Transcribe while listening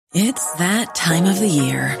It's that time of the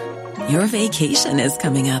year. Your vacation is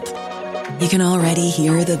coming up. You can already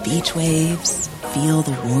hear the beach waves, feel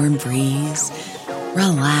the warm breeze,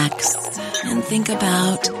 relax, and think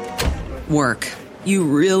about work. You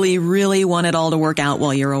really, really want it all to work out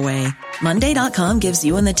while you're away. Monday.com gives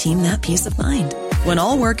you and the team that peace of mind. When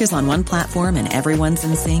all work is on one platform and everyone's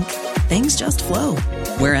in sync, things just flow.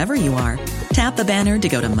 Wherever you are, tap the banner to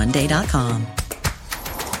go to Monday.com.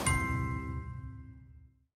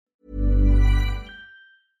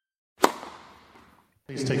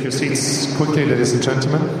 Please take your seats quickly, ladies and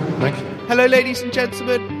gentlemen. Thank you. Hello, ladies and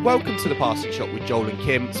gentlemen. Welcome to the Passing Shot with Joel and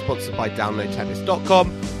Kim, sponsored by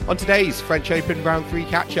DownloadTennis.com. On today's French Open Round 3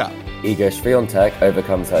 catch-up, Iga Swiatek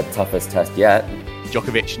overcomes her toughest test yet,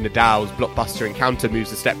 Djokovic and Nadal's blockbuster encounter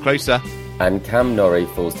moves a step closer, and Cam Norrie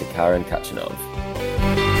falls to Karen Khachanov.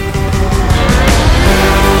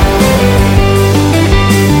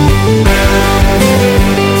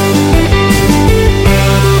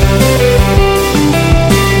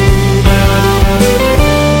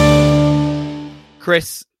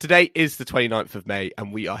 Chris, today is the 29th of May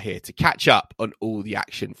and we are here to catch up on all the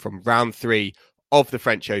action from round 3 of the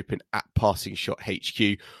French Open at Passing Shot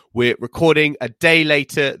HQ. We're recording a day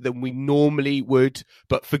later than we normally would,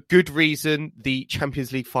 but for good reason. The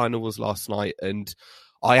Champions League final was last night and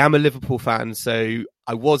I am a Liverpool fan, so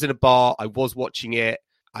I was in a bar, I was watching it,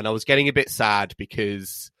 and I was getting a bit sad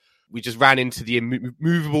because we just ran into the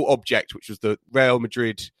immovable object, which was the Real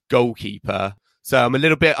Madrid goalkeeper. So I'm a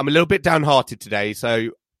little bit downhearted today. So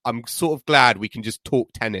I'm sort of glad we can just talk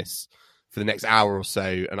tennis for the next hour or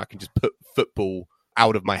so, and I can just put football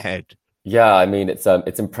out of my head. Yeah, I mean, it's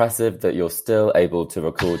impressive that you're still able to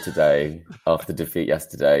record today after defeat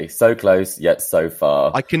yesterday. So close, yet so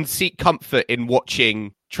far. I can seek comfort in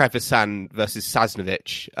watching Trevisan versus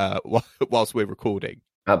Sasnovich whilst we're recording.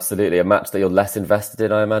 Absolutely. A match that you're less invested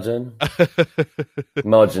in, I imagine.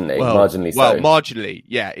 Marginally so. Well, marginally.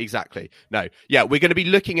 Yeah, exactly. No. Yeah, we're going to be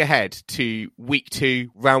looking ahead to week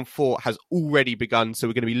 2. Round 4 has already begun. So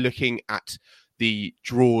we're going to be looking at the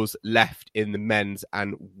draws left in the men's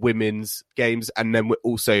and women's games. And then we're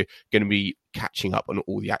also going to be catching up on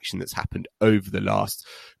all the action that's happened over the last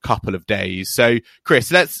couple of days. So,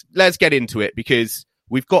 Chris, let's get into it because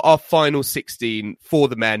we've got our final 16 for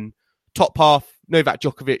the men. Top half, Novak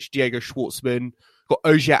Djokovic, Diego Schwartzman. Got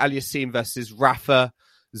Ogier Aliassime versus Rafa,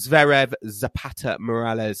 Zverev, Zapata,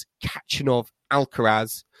 Morales, Khachanov,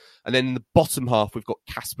 Alcaraz. And then in the bottom half, we've got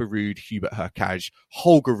Casper Ruud, Hubert Hurkacz,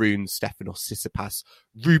 Holger Rune, Stefanos Tsitsipas,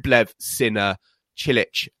 Rublev, Sinner,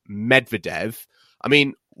 Cilic, Medvedev. I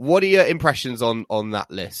mean, what are your impressions on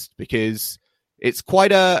that list? Because it's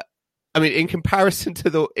quite in comparison to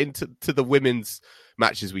the women's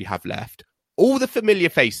matches we have left, all the familiar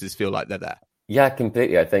faces feel like they're there. Yeah,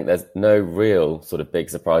 completely. I think there's no real sort of big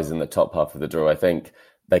surprise in the top half of the draw. I think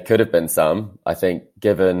there could have been some. I think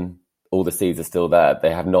given all the seeds are still there,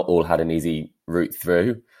 they have not all had an easy route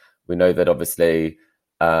through. We know that obviously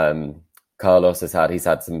Carlos he's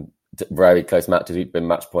had some very close matches. He's been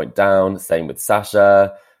match point down. Same with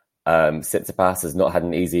Sasha. Tsitsipas has not had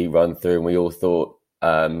an easy run through, and we all thought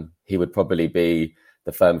he would probably be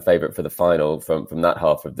the firm favourite for the final from that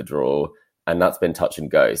half of the draw. And that's been touch and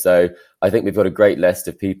go. So I think we've got a great list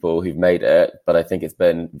of people who've made it, but I think it's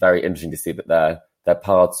been very interesting to see that their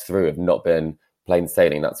paths through have not been plain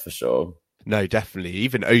sailing, that's for sure. No, definitely.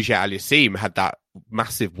 Even Ogier Aliassime had that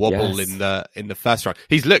massive wobble in the first round.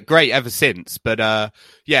 He's looked great ever since, but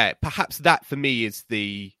perhaps that for me is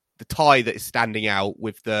the tie that is standing out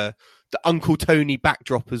with the Uncle Tony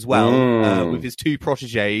backdrop as well, with his 2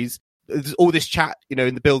 protégés. There's all this chat,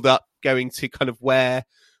 in the build-up going to kind of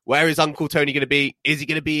where is Uncle Tony going to be? Is he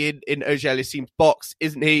going to be in Ogier Aliassime's box?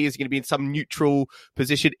 Isn't he? Is he going to be in some neutral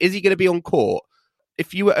position? Is he going to be on court?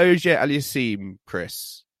 If you were Ogier Aliassime,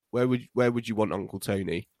 Chris, where would you want Uncle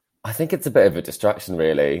Tony? I think it's a bit of a distraction,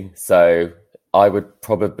 really. So I would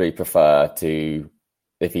probably prefer to,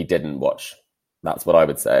 if he didn't watch, that's what I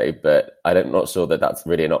would say. But I'm not sure that that's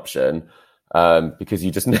really an option because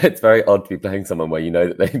you just know it's very odd to be playing someone where you know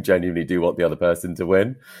that they genuinely do want the other person to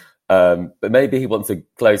win. But maybe he wants a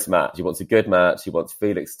close match. He wants a good match. He wants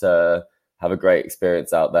Felix to have a great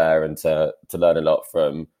experience out there and to learn a lot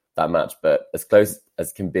from that match, but as close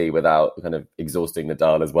as can be without kind of exhausting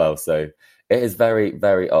Nadal as well. So it is very,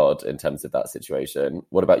 very odd in terms of that situation.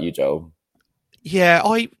 What about you, Joel? Yeah,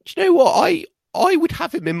 do you know what? I would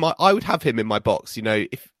have him in my box.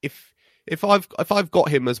 If I've got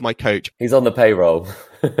him as my coach, he's on the payroll.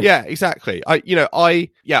 Yeah, exactly. I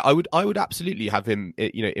would absolutely have him,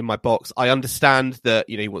 in my box. I understand that,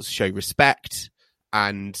 he wants to show respect,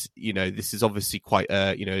 and this is obviously quite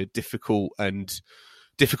a difficult and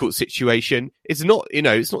difficult situation. It's not,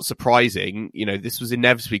 it's not surprising. This was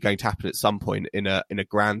inevitably going to happen at some point in a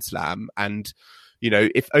Grand Slam. And,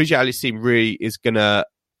 if Auger-Aliassime really is going to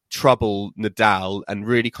trouble Nadal and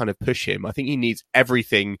really kind of push him, I think he needs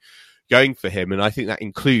everything going for him. And I think that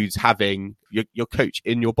includes having your coach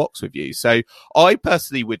in your box with you. So I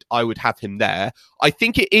personally would have him there. I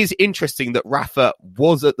think it is interesting that Rafa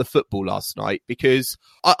was at the football last night, because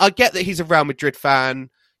I get that he's a Real Madrid fan.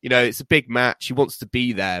 It's a big match. He wants to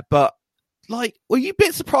be there. But were you a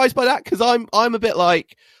bit surprised by that? Because I'm a bit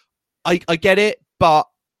like, I get it, but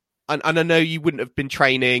and I know you wouldn't have been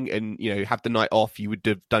training and, have the night off. You would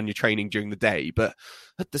have done your training during the day. But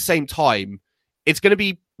at the same time, it's going to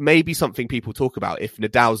be maybe something people talk about if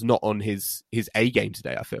Nadal's not on his A game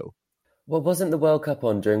today, I feel. Well, wasn't the World Cup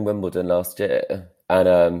on during Wimbledon last year? And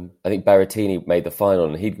I think Berrettini made the final,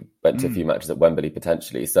 and he went to a few matches at Wembley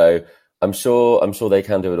potentially. So I'm sure they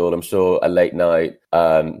can do it all. I'm sure a late night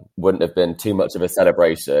wouldn't have been too much of a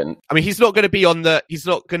celebration. I mean,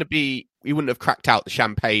 he wouldn't have cracked out the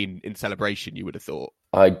champagne in celebration, you would have thought.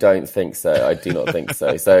 I don't think so. I do not think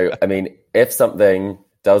so. So, I mean, if something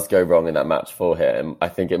does go wrong in that match for him, I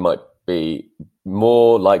think it might be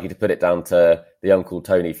more likely to put it down to the Uncle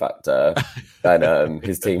Tony factor than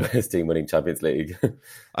his team winning Champions League.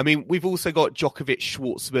 I mean, we've also got Djokovic,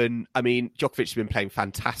 Schwartzman. I mean, Djokovic's been playing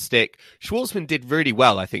fantastic. Schwartzman did really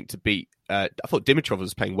well, I think, to beat. I thought Dimitrov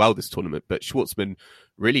was playing well this tournament, but Schwartzman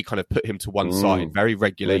really kind of put him to one side. Very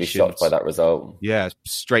regulation. Really shocked by that result. Yeah,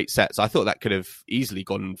 straight sets. I thought that could have easily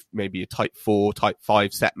gone maybe a type 4, type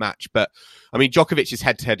 5 set match. But I mean, Djokovic is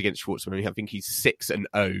head-to-head against Schwartzman. I mean, I think he's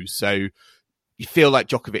 6-0. So you feel like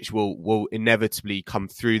Djokovic will inevitably come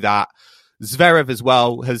through that. Zverev as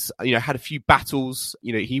well has, had a few battles.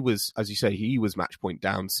 He was, as you say, he was match point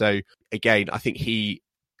down. So again, I think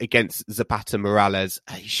against Zapata Morales,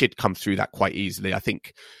 he should come through that quite easily. I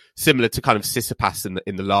think similar to kind of Tsitsipas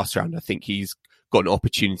in the last round, I think he's got an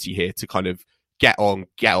opportunity here to kind of get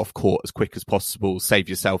off court as quick as possible, save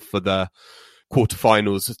yourself for the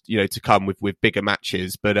quarterfinals, to come with bigger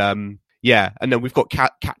matches. But yeah, and then we've got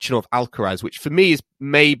Khachanov Alcaraz, which for me is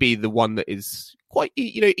maybe the one that is quite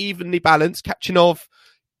evenly balanced. Khachanov,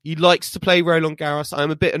 he likes to play Roland Garros.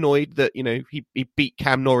 I'm a bit annoyed that he beat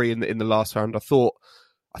Cam Norrie in the last round. I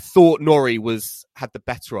thought Norrie had the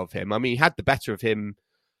better of him. I mean, he had the better of him,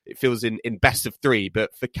 it feels, in best of 3.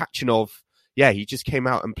 But for Khachanov, yeah, he just came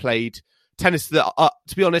out and played tennis that,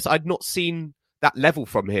 to be honest, I'd not seen that level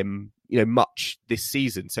from him, much this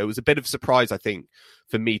season. So it was a bit of a surprise, I think,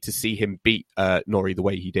 for me to see him beat Norrie the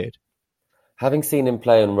way he did. Having seen him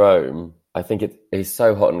play in Rome, I think he's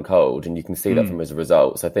so hot and cold, and you can see that from his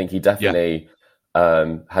results. I think he definitely...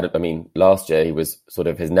 last year he was sort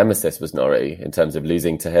of, his nemesis was Norrie in terms of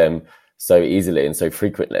losing to him so easily and so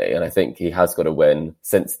frequently. And I think he has got a win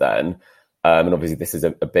since then. And obviously this is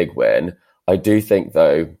a big win. I do think,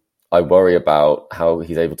 though, I worry about how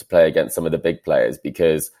he's able to play against some of the big players,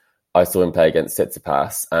 because I saw him play against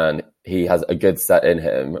Tsitsipas and he has a good set in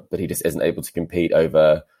him, but he just isn't able to compete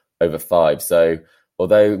over 5. So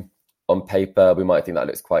although on paper we might think that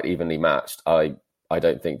looks quite evenly matched, I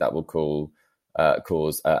don't think that will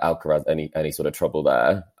cause Alcaraz any sort of trouble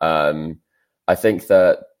there. I think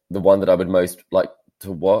that the one that I would most like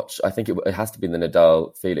to watch, I think it has to be the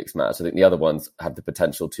Nadal-Felix match. I think the other ones have the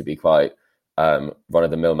potential to be quite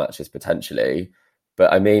run-of-the-mill matches potentially.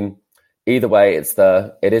 But I mean, either way, it is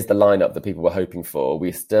the lineup that people were hoping for.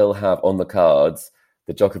 We still have on the cards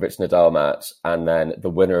the Djokovic-Nadal match, and then the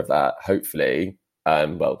winner of that, hopefully,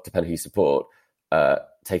 depending who you support,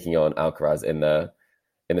 taking on Alcaraz in the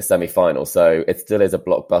semi-final. So it still is a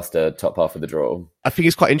blockbuster top half of the draw. I think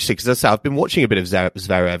it's quite interesting because, as I say, I've been watching a bit of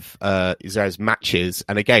Zverev's matches,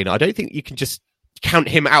 and again, I don't think you can just count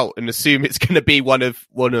him out and assume it's going to be one of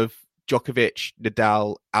Djokovic,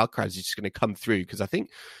 Nadal, Alcaraz is just going to come through, because I think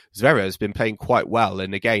Zverev's been playing quite well,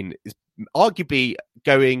 and again, is arguably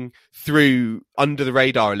going through under the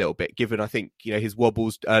radar a little bit, given, I think, his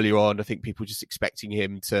wobbles earlier on. I think people just expecting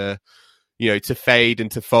him to fade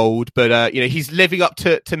and to fold. But, he's living up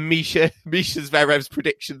to Misha Zverev's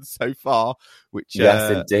predictions so far, which...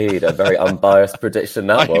 Yes, indeed. A very unbiased prediction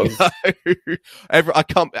that was.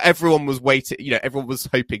 Everyone was waiting, everyone was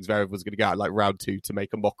hoping Zverev was going to go out like round 2 to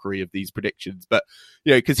make a mockery of these predictions. But,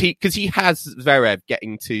 because he has Zverev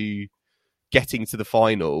getting to the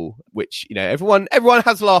final, which, everyone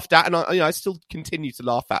has laughed at, and I still continue to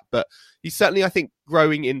laugh at, but he's certainly, I think,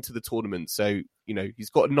 growing into the tournament. So, he's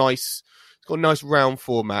got a nice round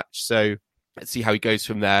 4 match. So let's see how he goes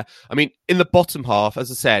from there. I mean, in the bottom half,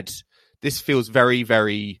 as I said, this feels very,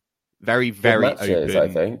 very, very, very matches, open. I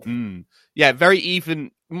think. Yeah, very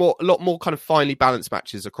even a lot more kind of finely balanced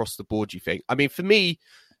matches across the board, do you think? I mean, for me,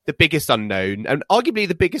 the biggest unknown and arguably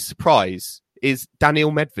the biggest surprise is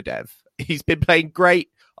Daniil Medvedev. He's been playing great.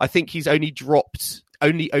 I think he's only dropped,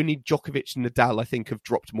 only Djokovic and Nadal, I think, have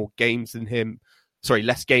dropped more games than him. Sorry,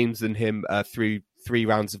 less games than him through 3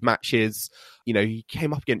 rounds of matches. You know, he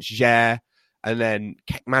came up against Jair and then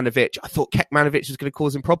Kekmanovic. I thought Kekmanovic was going to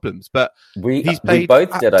cause him problems, but we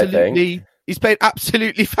both did, I think. He's played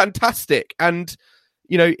absolutely fantastic. And,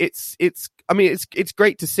 you know, it's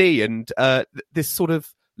great to see. And this sort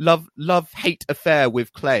of love-hate affair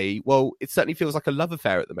with Clay, well, it certainly feels like a love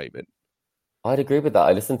affair at the moment. I'd agree with that.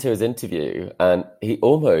 I listened to his interview and he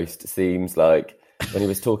almost seems like when he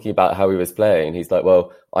was talking about how he was playing, he's like,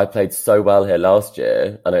 well, I played so well here last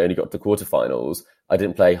year and I only got to quarterfinals. I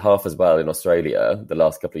didn't play half as well in Australia the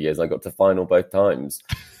last couple of years. And I got to final both times.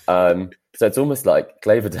 So it's almost like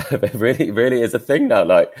Clayvedev, it really is a thing now.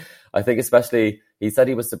 Like, I think especially, he said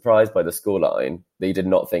he was surprised by the scoreline, that he did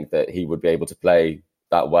not think that he would be able to play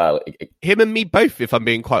that well. Him and me both, if I'm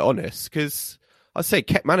being quite honest, because I'd say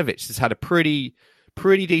Kekmanovic has had a pretty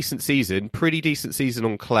decent season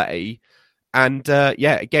on clay. And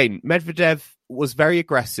again, Medvedev was very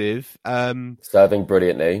aggressive. Serving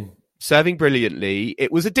brilliantly.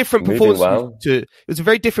 It was a different performance. Well. It was a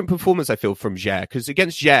very different performance, I feel, from Jair. Because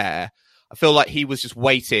against Jair, I feel like he was just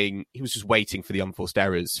waiting. He was just waiting for the unforced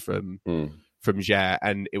errors from Jair.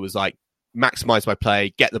 And it was like, maximize my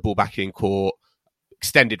play, get the ball back in court,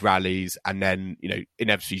 extended rallies, and then, you know,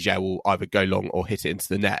 inevitably Jair will either go long or hit it into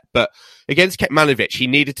the net. But against Kekmanovic, he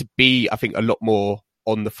needed to be, I think, a lot more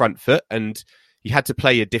on the front foot, and he had to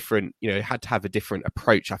play had to have a different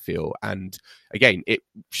approach, I feel. And again, it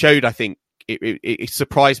showed, I think, it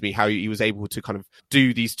surprised me how he was able to kind of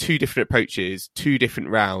do these 2 different approaches, 2 different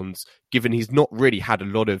rounds, given he's not really had a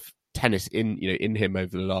lot of tennis in him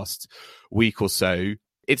over the last week or so.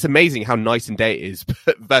 It's amazing how night and day it is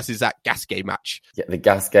versus that Gasquet match. Yeah, the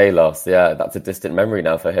Gasquet loss. Yeah, that's a distant memory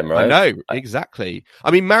now for him, right? I know, exactly.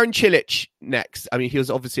 I mean, Marin Cilic next. I mean, he was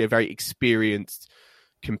obviously a very experienced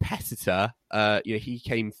competitor. He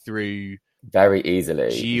came through very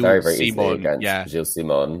easily, very easily against Gilles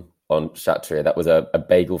Simon on Chatrier. That was a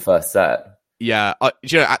bagel first set. Yeah,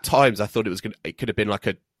 at times I thought it could have been like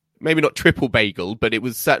a, maybe not triple bagel, but it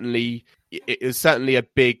was certainly a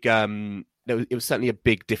big. It was certainly a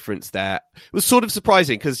big difference there. It was sort of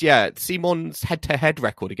surprising because, Simon's head-to-head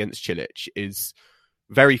record against Cilic is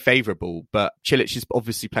very favourable, but Cilic is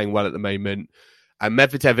obviously playing well at the moment. And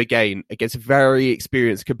Medvedev, again, against a very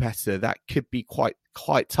experienced competitor, that could be quite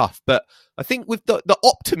tough. But I think with the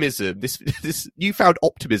optimism, this newfound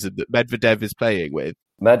optimism that Medvedev is playing with,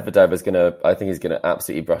 Medvedev is I think he's going to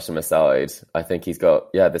absolutely brush him aside. I think he's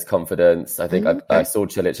got, this confidence. I think I saw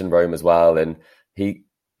Cilic in Rome as well, and he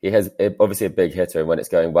has obviously a big hitter, and when it's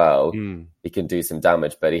going well, he can do some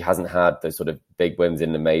damage, but he hasn't had those sort of big wins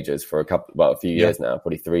in the majors for a few years now,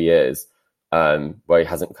 probably 3 years, where he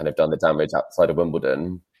hasn't kind of done the damage outside of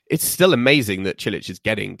Wimbledon. It's still amazing that Cilic is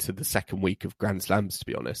getting to the second week of Grand Slams, to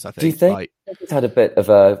be honest. I think. Do you think he's had a bit of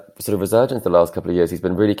a sort of resurgence the last couple of years? He's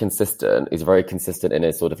been really consistent. He's very consistent in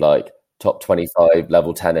his sort of like top 25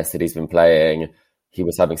 level tennis that he's been playing. He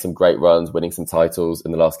was having some great runs, winning some titles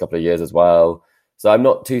in the last couple of years as well. So I'm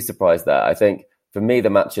not too surprised there. I think for me, the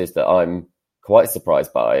matches that I'm quite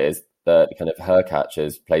surprised by is that kind of Hurkacz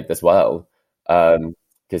has played this well.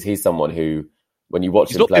 Because he's someone who, when you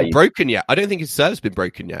watch him play... He's not been broken yet. I don't think his serve's been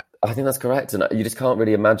broken yet. I think that's correct. And you just can't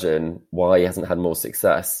really imagine why he hasn't had more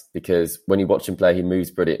success. Because when you watch him play, he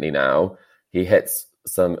moves brilliantly now. He hits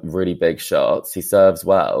some really big shots. He serves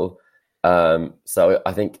well. So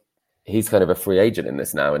I think he's kind of a free agent in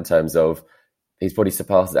this now in terms of he's probably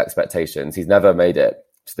surpassed his expectations. He's never made it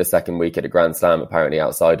to the second week at a Grand Slam, apparently,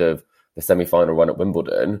 outside of the semi-final run at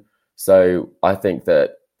Wimbledon. So I think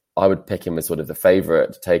that I would pick him as sort of the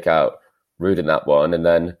favourite to take out Ruud in that one. And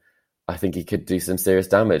then I think he could do some serious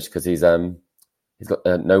damage because he's got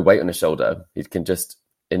no weight on his shoulder. He can just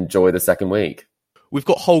enjoy the second week. We've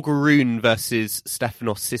got Holger Rune versus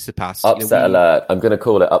Stefanos Tsitsipas. Upset alert. I'm going to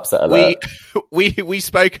call it upset alert. We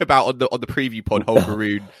spoke about on the preview pod Holger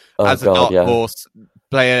Rune as a dark horse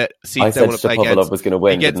player. I said Shapovalov was going to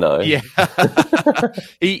win, didn't I? Yeah.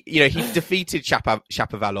 he defeated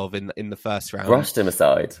Shapovalov in the first round. Brushed him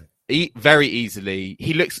aside. Very easily.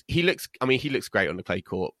 He looks great on the clay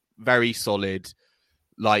court. Very solid.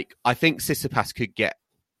 Like, I think Tsitsipas could get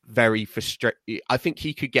very frustrated. I think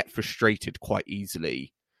he could get frustrated quite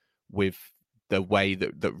easily with the way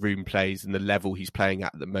that Rune plays and the level he's playing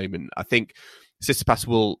at the moment. I think Tsitsipas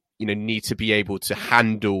will, need to be able to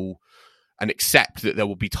handle and accept that there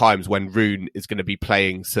will be times when Rune is going to be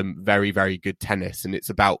playing some very, very good tennis. And it's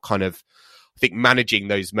about kind of, I think, managing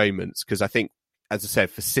those moments. Because I think, as I said,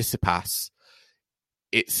 for Tsitsipas,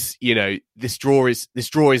 it's, you know, this draw is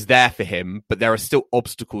there for him, but there are still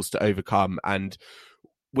obstacles to overcome. And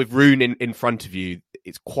with Rune in front of you,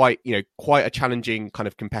 it's quite a challenging kind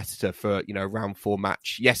of competitor for, you know, a round 4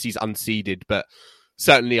 match. Yes, he's unseeded, but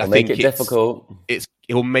certainly I think it's difficult.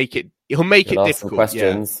 He'll make it difficult. Some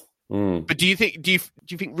questions. Yeah. But do you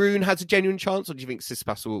think Rune has a genuine chance, or do you think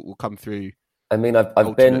Tsitsipas will come through? I mean,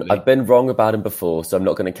 I've been wrong about him before, so I'm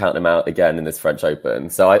not going to count him out again in this French Open.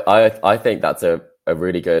 So I think that's a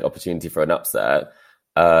really good opportunity for an upset.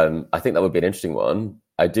 I think that would be an interesting one.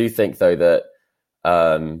 I do think, though, that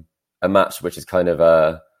a match which is kind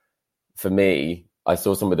of for me, I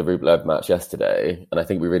saw some of the Rublev match yesterday, and I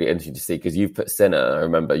think we're really interesting to see, because you've put Sinner. I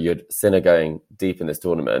remember you had Sinner going deep in this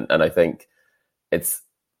tournament, and I think it's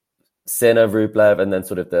Sinner, Rublev, and then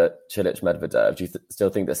sort of the Cilic-Medvedev. Do you still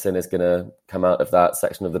think that Sinner's going to come out of that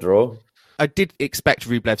section of the draw? I did expect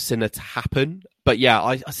Rublev-Sinner to happen, but yeah,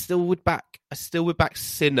 I still would back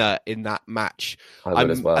Sinner in that match. I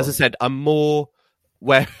would as well. As I said, I'm more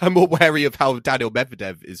wary of how Daniel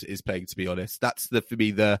Medvedev is playing, to be honest. That's for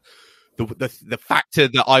me the factor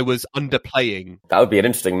that I was underplaying. That would be an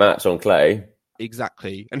interesting match on clay.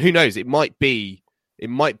 Exactly. And who knows, it might be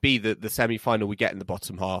the semi-final we get in the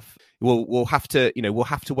bottom half. We'll have to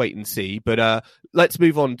wait and see. But let's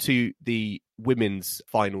move on to the women's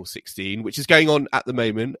final 16, which is going on at the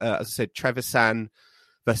moment. As I said, Trevisan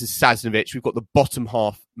versus Sasnovich. We've got the bottom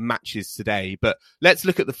half matches today, but let's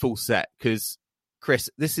look at the full set, because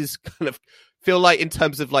Chris, this is kind of feel like, in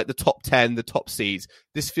terms of like the top 10, the top seeds,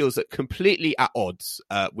 this feels completely at odds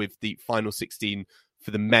with the final 16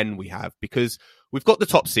 for the men we have, because we've got the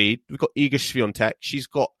top seed, we've got Iga Swiatek, she's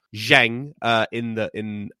got Zheng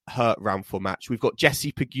in her round 4 match. We've got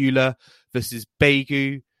Jessie Pegula versus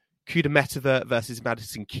Begu, Kudermetova versus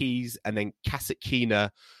Madison Keys, and then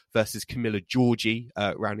Kasatkina versus Camilla Giorgi,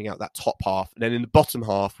 rounding out that top half. And then in the bottom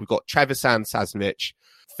half, we've got Trevisan Sasnovich,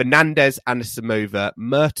 Fernandez Anisimova,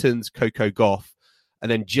 Mertens Coco Gauff,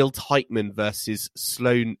 and then Jill Teichmann versus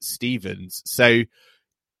Sloane Stephens. So,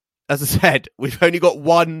 as I said, we've only got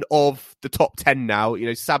one of the top 10 now. You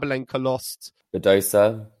know, Sabalenka lost.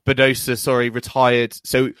 Badosa, retired.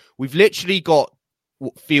 So we've literally got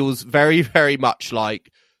what feels very, very much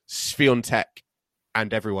like Swiatek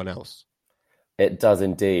and everyone else. It does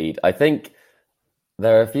indeed. I think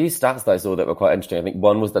there are a few stats that I saw that were quite interesting. I think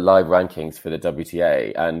one was the live rankings for the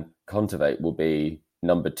WTA, and Kontaveit will be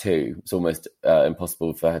number 2. It's almost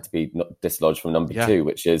impossible for her to be dislodged from number 2,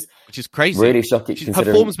 which is crazy. Really shocking. Her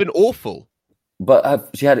form's been awful. But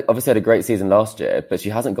she obviously had a great season last year, but she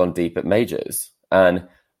hasn't gone deep at majors. And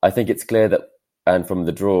I think it's clear that, and from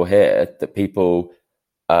the draw here, that people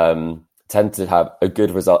tend to have a good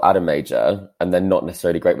result at a major and then not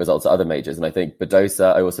necessarily great results at other majors. And I think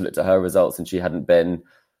Badosa, I also looked at her results, and she hadn't been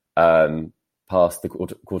past the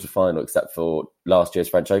quarterfinal except for last year's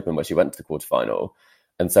French Open, where she went to the quarterfinal.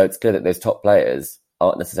 And so it's clear that those top players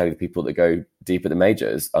aren't necessarily the people that go deep at the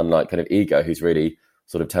majors, unlike kind of Iga, who's really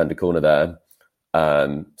sort of turned a corner there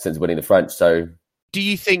since winning the French. So do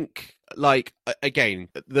you think, like, again,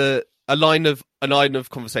 a line of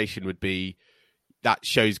conversation would be that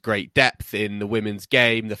shows great depth in the women's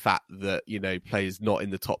game, the fact that, you know, players not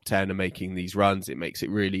in the top 10 are making these runs, it makes it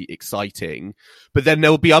really exciting. But then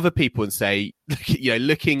there will be other people and say, you know,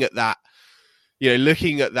 looking at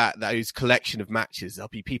those collection of matches, there'll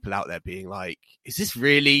be people out there being like, is this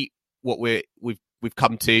really what we've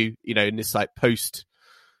come to, you know, in this like post,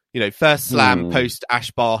 you know, first slam, post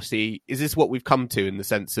Ash Barty? Is this what we've come to, in the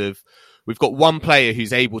sense of we've got one player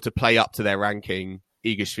who's able to play up to their ranking,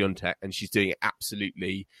 Iga Swiatek, and she's doing it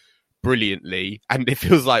absolutely brilliantly, and it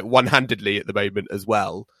feels like one-handedly at the moment as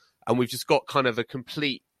well. And we've just got kind of a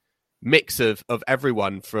complete mix of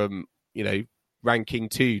everyone from, you know, ranking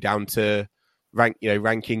 2 down to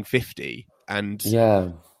ranking 50. And yeah,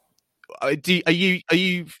 are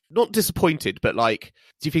you not disappointed, but like,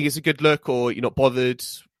 do you think it's a good look, or you're not bothered?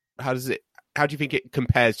 How do you think it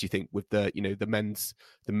compares, do you think, with the, you know, the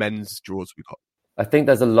men's draws we've got? I think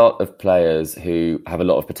there's a lot of players who have a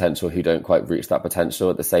lot of potential who don't quite reach that potential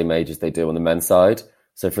at the same age as they do on the men's side.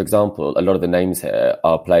 So, for example, a lot of the names here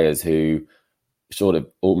are players who sort of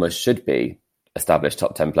almost should be established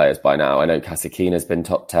top 10 players by now. I know Kasatkina's been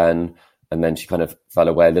top 10, and then she kind of fell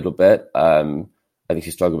away a little bit. I think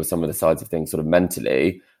she struggled with some of the sides of things sort of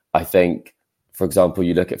mentally. I think, for example,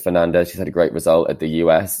 you look at Fernandez, she's had a great result at the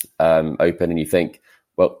US Open, and you think,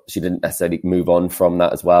 well, she didn't necessarily move on from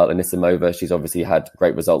that as well. Anisimova, she's obviously had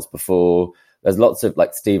great results before. there's lots of,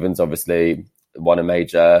 like, Stevens obviously won a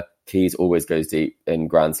major. Keys always goes deep in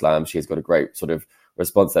Grand Slam. She's got a great sort of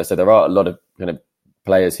response there. So there are a lot of kind of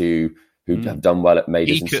players who have done well at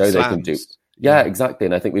majors and show they can do. Yeah, exactly.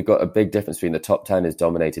 And I think we've got a big difference between the top 10 is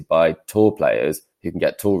dominated by tour players who can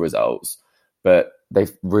get tour results, but they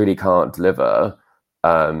really can't deliver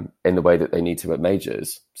in the way that they need to at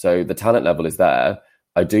majors. So the talent level is there.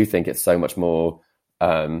 I do think it's so much more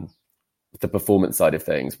the performance side of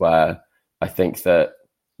things, where I think that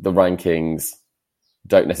the rankings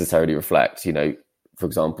don't necessarily reflect, for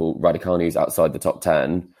example, Raducanu's outside the top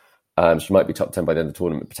 10. She might be top 10 by the end of the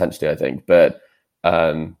tournament, potentially, I think. But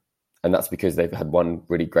and that's because they've had one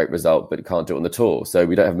really great result, but can't do it on the tour. So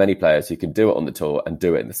we don't have many players who can do it on the tour and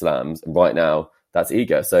do it in the slams. And right now, that's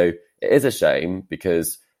Iga. So it is a shame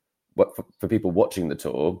because for people watching the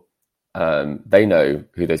tour, they know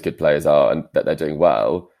who those good players are and that they're doing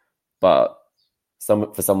well. But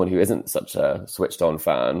for someone who isn't such a switched-on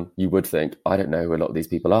fan, you would think, I don't know who a lot of these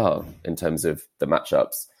people are in terms of the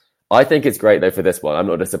matchups. I think it's great, though, for this one. I'm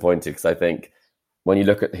not disappointed because I think when you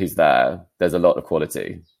look at who's there, there's a lot of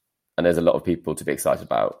quality and there's a lot of people to be excited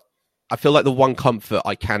about. I feel like the one comfort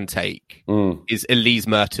I can take is Elise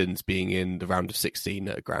Mertens being in the round of 16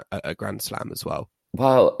 at a Grand Slam as well.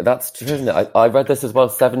 Well, that's true, isn't it? I read this as well,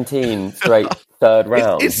 17 straight third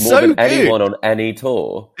round. It's more so than good. Anyone on any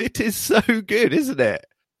tour. It is so good, isn't it?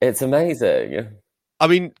 It's amazing. I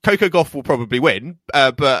mean, Coco Gauff will probably win,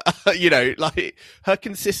 but like her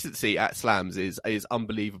consistency at slams is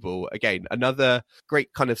unbelievable. Again, another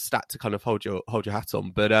great kind of stat to kind of hold your hat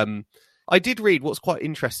on. But I did read what's quite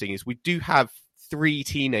interesting is we do have 3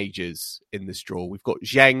 teenagers in this draw. We've got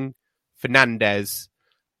Zheng, Fernandez,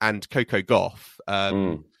 and Coco Gauff,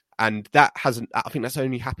 and that hasn't. I think that's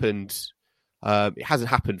only happened. It hasn't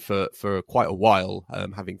happened for quite a while.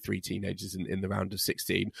 Having 3 teenagers in the round of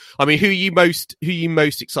 16. I mean, who are you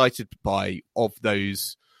most excited by of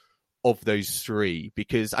those 3?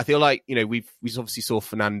 Because I feel like we obviously saw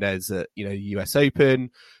Fernandez at the US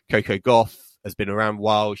Open. Coco Gauff has been around a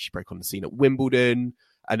while. She broke on the scene at Wimbledon,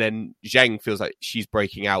 and then Zheng feels like she's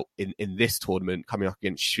breaking out in this tournament, coming up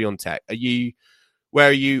against Swiatek. Who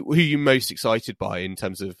are you most excited by in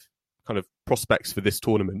terms of kind of prospects for this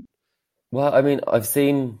tournament? Well, I mean, I've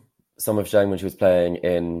seen some of Zheng when she was playing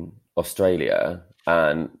in Australia,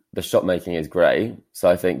 and the shot making is great. So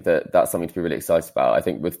I think that's something to be really excited about. I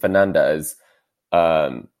think with Fernandez,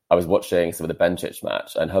 I was watching some of the Bencic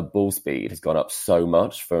match, and her ball speed has gone up so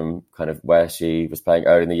much from kind of where she was playing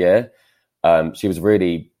earlier in the year. She was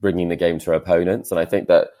really bringing the game to her opponents, and I think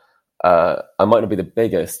that I might not be the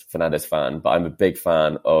biggest Fernandez fan, but I'm a big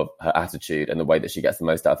fan of her attitude and the way that she gets the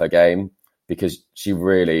most out of her game, because she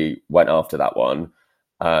really went after that one.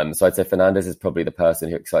 So I'd say Fernandez is probably the person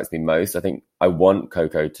who excites me most. I think I want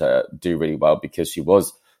Coco to do really well because she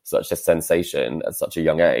was such a sensation at such a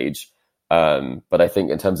young age. But I think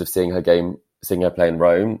in terms of seeing her play in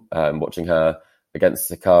Rome, watching her against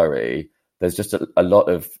Sakari, there's just a lot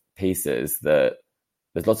of pieces that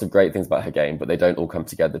there's lots of great things about her game, but they don't all come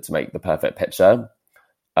together to make the perfect picture.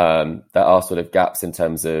 There are sort of gaps in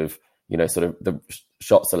terms of, sort of the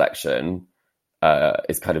shot selection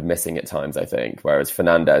is kind of missing at times, I think. Whereas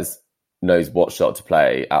Fernandez knows what shot to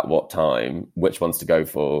play at what time, which ones to go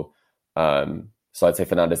for. So I'd say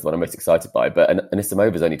Fernandez is the one I'm most excited by. But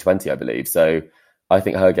Anisimova is only 20, I believe. So I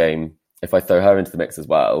think her game, if I throw her into the mix as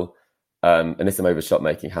well, Anisimova's shot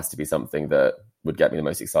making has to be something that would get me the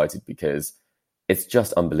most excited because it's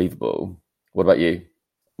just unbelievable. What about you?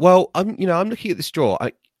 Well, I'm looking at this draw,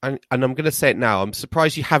 and I'm going to say it now. I'm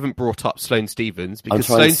surprised you haven't brought up Sloane Stephens because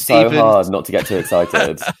I'm trying so hard not to get too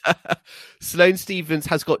excited. Sloane Stephens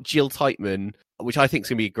has got Jill Teichmann, which I think is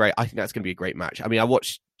going to be great. I think that's going to be a great match. I mean, I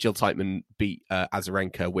watched Jill Teichmann beat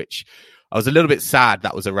Azarenka, which I was a little bit sad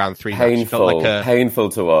that was a round 3 match. Painful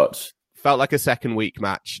to watch. Felt like a second week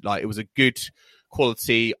match. Like, it was a good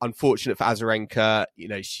quality. Unfortunate for Azarenka.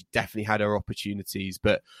 She definitely had her opportunities,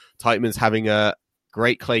 but Teichmann's having a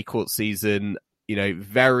great clay court season.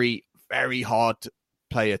 Very, very hard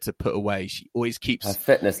player to put away. She always keeps... Her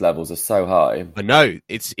fitness levels are so high. I know.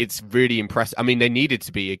 It's really impressive. I mean, they needed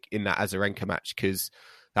to be in that Azarenka match because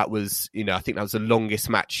that was, I think that was the longest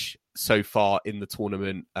match so far in the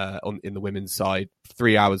tournament in the women's side,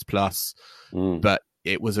 3 hours plus. But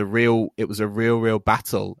it was a real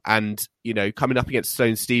battle. And, coming up against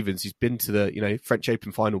Sloane Stephens, who's been to the, French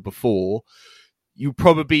Open final before, you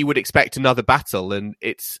probably would expect another battle. And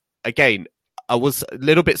it's, again, I was a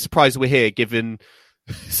little bit surprised we're here, given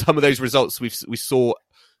some of those results we saw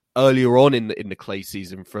earlier on in the clay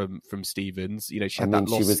season from Stephens. She had that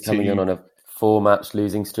loss. She was coming in on a 4-match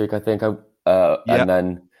losing streak, I think. And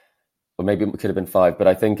then or maybe it could have been 5. But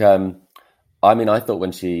I think, I thought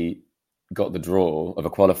when she got the draw of a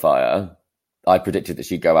qualifier, I predicted that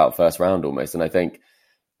she'd go out first round almost. And I think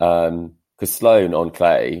because Sloane on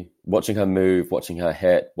clay, watching her move, watching her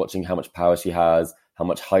hit, watching how much power she has, how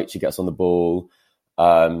much height she gets on the ball,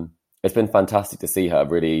 it's been fantastic to see her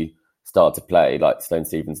really start to play like Sloane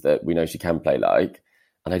Stephens that we know she can play like.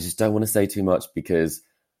 And I just don't want to say too much because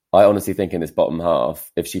I honestly think in this bottom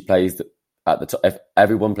half, if she plays at the top, if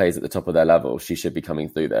everyone plays at the top of their level, she should be coming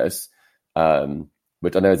through this,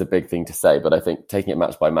 which I know is a big thing to say, but I think taking it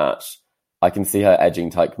match by match, I can see her edging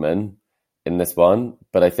Teichmann in this one,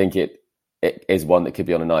 but I think it is one that could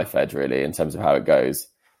be on a knife edge really in terms of how it goes.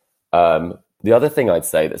 The other thing I'd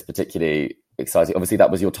say that's particularly exciting, obviously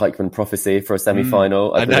that was your Teichmann prophecy for a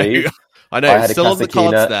semi-final, I believe. I know, it's still on the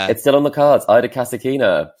cards there. It's still on the cards. I had a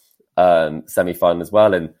Kasatkina semi-final as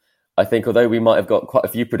well, and I think although we might have got quite a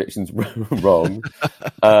few predictions wrong,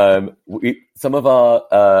 some of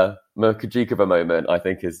our Merkajikova moment, I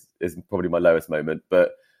think, is probably my lowest moment.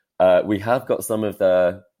 But we have got some of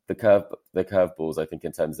the curveballs, I think,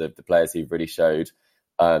 in terms of the players who really showed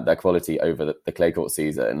their quality over the clay court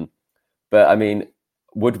season. But I mean,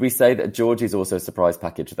 would we say that Georgie's also a surprise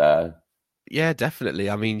package there? Yeah, definitely.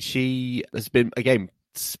 I mean, she has been, again,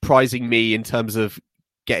 surprising me in terms of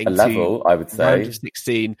getting a level, I would say. Round of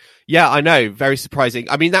 16. Yeah, I know. Very surprising.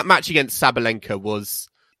 I mean, that match against Sabalenka was...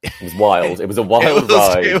 It was wild. It was a wild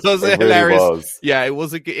ride. It was it hilarious. Really was. Yeah, it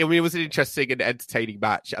was an interesting and entertaining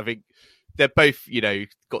match. I think they're both,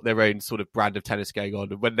 got their own sort of brand of tennis going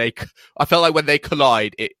on. And I felt like when they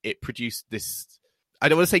collide, it produced this, I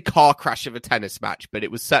don't want to say car crash of a tennis match, but I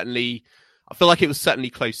feel like it was certainly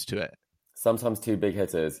close to it. Sometimes two big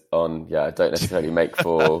hitters don't necessarily make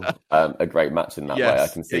for a great match in that way. I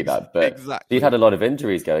can see that. But exactly. She'd had a lot of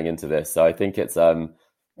injuries going into this. So I think it's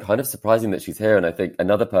kind of surprising that she's here. And I think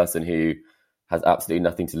another person who has absolutely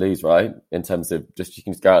nothing to lose, right? In terms of just, you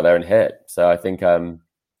can just go out there and hit. So I think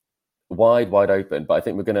wide open. But I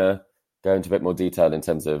think we're going to go into a bit more detail in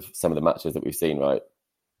terms of some of the matches that we've seen, right?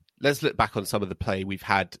 Let's look back on some of the play we've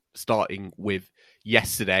had, starting with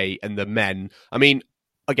yesterday and the men. I mean,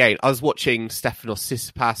 again, I was watching Stefanos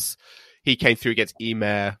Tsitsipas. He came through against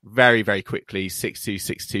Ymer very, very quickly, 6-2,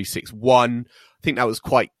 6-2, 6-1. I think that was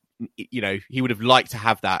quite, he would have liked to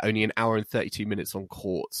have that, only an hour and 32 minutes on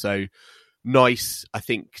court. So nice, I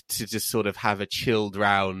think, to just sort of have a chilled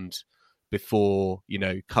round before,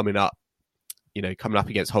 coming up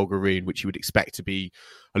against Holger Rune, which you would expect to be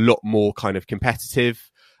a lot more kind of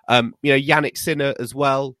competitive. Yannick Sinner as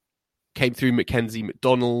well came through Mackenzie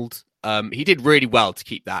McDonald. He did really well to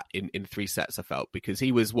keep that in 3 sets, I felt, because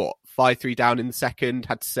he was 5-3 down in the second,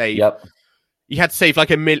 had to save. Yep. He had to save like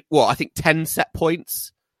 10 set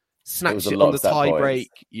points, snatched it on the tie break.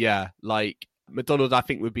 Yeah, like McDonald, I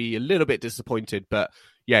think, would be a little bit disappointed, but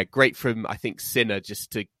yeah, great from, I think, Sinner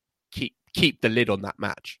just to keep the lid on that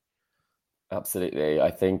match. Absolutely.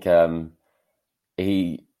 I think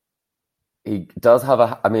he does have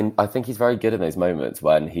I think he's very good in those moments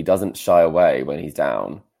when he doesn't shy away when he's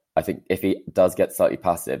down. I think if he does get slightly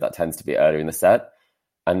passive, that tends to be earlier in the set.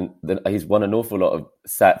 And then he's won an awful lot of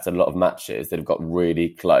sets and a lot of matches that have got really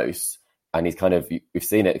close. And he's we've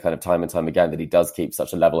seen it kind of time and time again that he does keep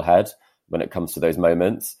such a level head when it comes to those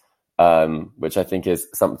moments, which I think is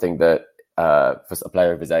something that for a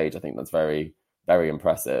player of his age, I think that's very, very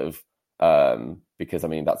impressive. Because, I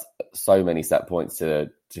mean, that's so many set points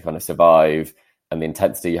to kind of survive, and the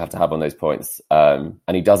intensity you have to have on those points. And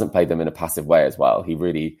he doesn't play them in a passive way as well. He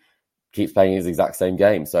really keeps playing his exact same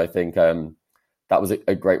game. So I think that was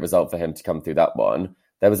a great result for him to come through that one.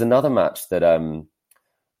 There was another match that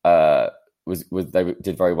they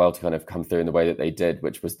did very well to kind of come through in the way that they did,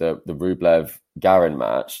 which was the Rublev-Garin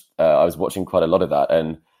match. I was watching quite a lot of that,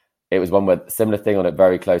 and it was one where similar thing on a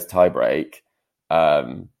very close tiebreak,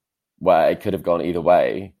 where it could have gone either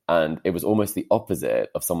way, and it was almost the opposite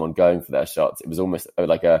of someone going for their shots. It was almost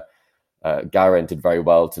like Garin did very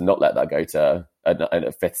well to not let that go to a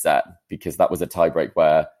 5th set, because that was a tiebreak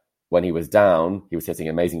where when he was down, he was hitting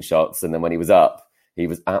amazing shots, and then when he was up, he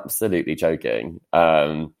was absolutely choking.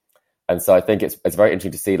 And so I think it's very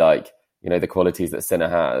interesting to see, the qualities that Sinner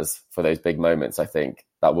has for those big moments. I think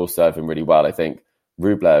that will serve him really well. I think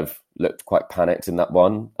Rublev looked quite panicked in that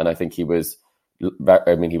one, and I think he was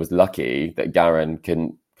lucky that Garin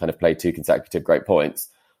can kind of play 2 consecutive great points.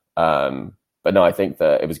 But no, I think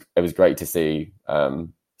that it was great to see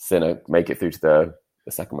Sinner make it through to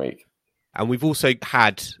the second week. And we've also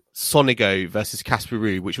had Sonigo versus Casper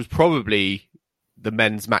Ruud, which was probably the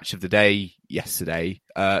men's match of the day yesterday.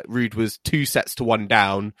 Ruud was 2-1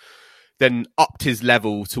 down. then upped his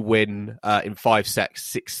level to win in 5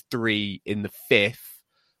 sets, 6-3 in the fifth.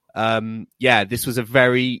 This was a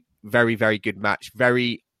very, very, very good match.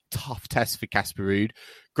 Very tough test for Casper Ruud.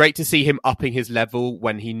 Great to see him upping his level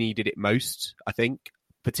when he needed it most, I think.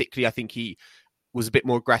 Particularly, I think he was a bit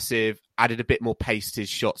more aggressive, added a bit more pace to his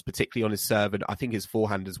shots, particularly on his serve, and I think his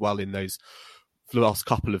forehand as well in those last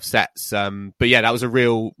couple of sets. But yeah, that was a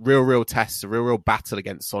real test, a real battle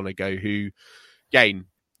against Sonego, who, again,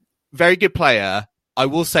 very good player. I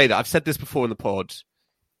will say that I've said this before in the pod.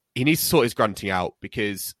 He needs to sort his grunting out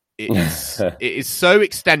because it is so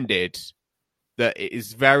extended that it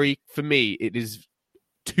is for me, it is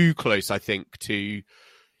too close, I think, to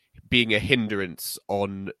being a hindrance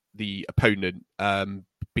on the opponent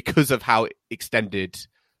because of how extended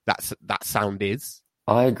that sound is.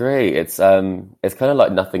 I agree. It's kind of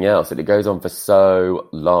like nothing else. It goes on for so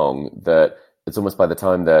long that it's almost by the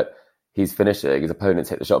time that he's finishing, his opponents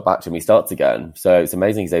hit the shot back to him, he starts again. So it's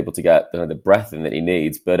amazing he's able to get the breath in that he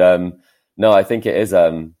needs. But no, I think it is.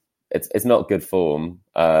 It's not good form.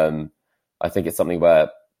 I think it's something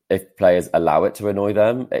where if players allow it to annoy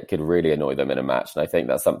them, it could really annoy them in a match. And I think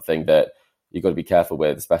that's something that you've got to be careful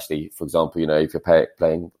with, especially, for example, if you're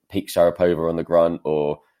playing Peak Sharapova on the grunt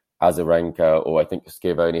or Azarenka, or I think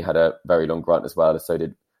Schiavone had a very long grunt as well, so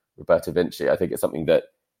did Roberto Vinci. I think it's something that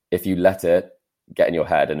if you let it get in your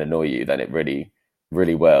head and annoy you, then it really,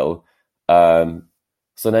 really will.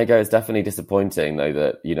 Sonego is definitely disappointing, though,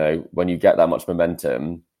 that, when you get that much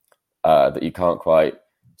momentum, that you can't quite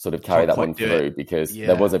sort of carry that one through, because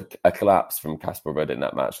there was a collapse from Casper Ruud in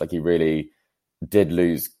that match. Like, he really did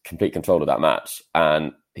lose complete control of that match,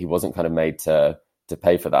 and he wasn't kind of made to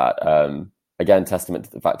pay for that. Again, testament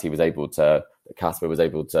to the fact that Casper was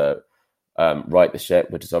able to right the ship,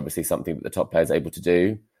 which is obviously something that the top player is able to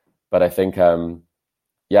do. But I think,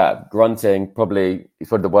 grunting, he's probably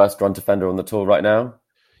the worst grunt offender on the tour right now.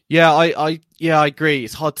 Yeah, I agree.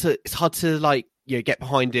 It's hard to like, get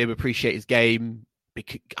behind him, appreciate his game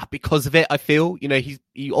because of it. I feel,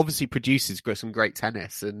 he obviously produces some great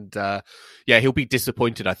tennis, and he'll be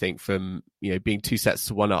disappointed, I think, from being 2 sets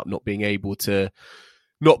to 1 up, not being able to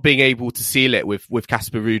seal it with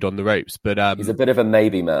Casper Ruud on the ropes. But he's a bit of a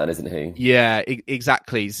maybe man, isn't he? Yeah,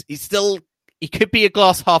 exactly. He could be a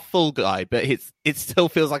glass half full guy, but it still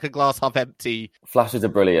feels like a glass half empty. Flashes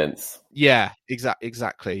of brilliance. Yeah,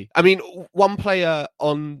 exactly. I mean, one player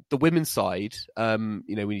on the women's side, when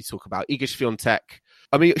you talk about Iga Swiatek,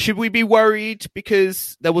 I mean, should we be worried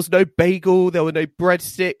because there was no bagel, there were no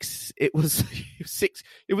breadsticks? It was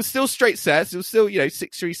it was still straight sets. It was still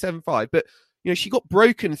 6-3, 7-5, but she got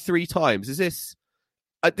broken 3 times. Is this?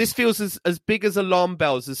 This feels as big as alarm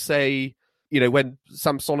bells as, say, when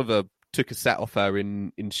Samsonova took a set off her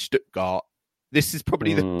in Stuttgart. This is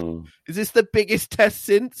probably is this the biggest test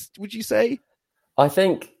since, would you say? I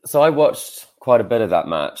think so. I watched quite a bit of that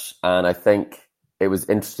match, and I think it was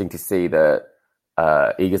interesting to see that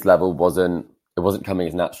Iga's level wasn't coming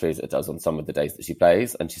as naturally as it does on some of the days that she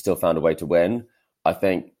plays, and she still found a way to win. I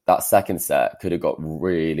think that second set could have got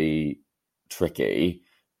really tricky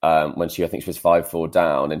when I think she was 5-4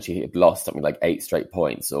 down, and she had lost something like 8 straight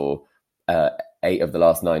points, or 8 of the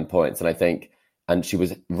last 9 points. And she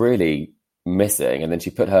was really missing. And then she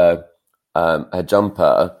put her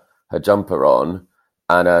jumper on,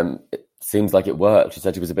 and it seems like it worked. She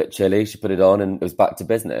said she was a bit chilly. She put it on, and it was back to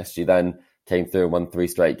business. She then came through and won 3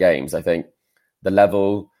 straight games. I think the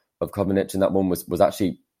level of Kobanic in that one was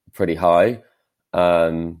actually pretty high.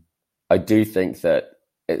 I do think that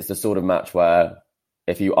it's the sort of match where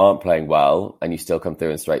if you aren't playing well and you still come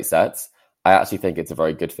through in straight sets, I actually think it's a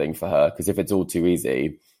very good thing for her, because if it's all too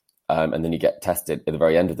easy and then you get tested at the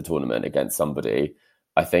very end of the tournament against somebody,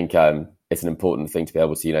 I think it's an important thing to be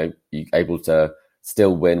able to, you're able to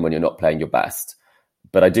still win when you're not playing your best.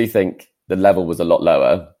 But I do think the level was a lot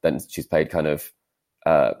lower than she's played kind of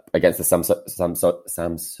against the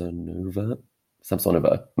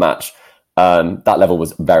Samsonova match. That level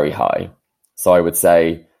was very high. So I would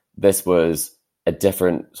say this was a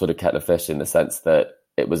different sort of kettle of fish in the sense that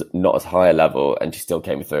it was not as high a level, and she still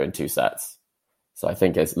came through in 2 sets. So I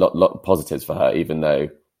think it's a lot of positives for her, even though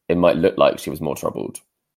it might look like she was more troubled.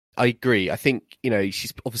 I agree. I think,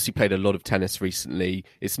 she's obviously played a lot of tennis recently.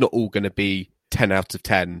 It's not all going to be 10 out of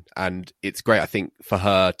 10. And it's great, I think, for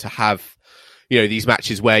her to have, these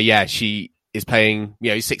matches where, she is playing,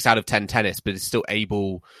 6 out of 10 tennis, but is still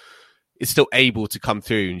able to come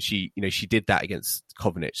through. And she did that against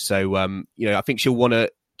Kobanic. So, I think she'll want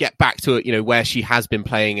to get back to it, where she has been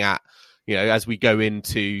playing at, as we go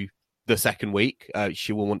into the second week.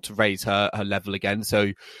 She will want to raise her level again.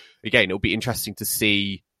 So again, it'll be interesting to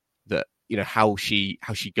see that, how she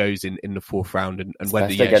goes in the fourth round and whether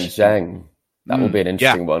especially against Zhang. That will be an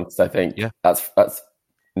interesting one, because I think that's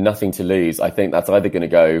nothing to lose. I think that's either going to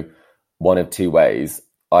go one of two ways.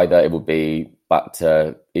 Either it will be back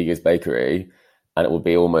to Iga's Bakery, and it will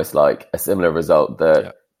be almost like a similar result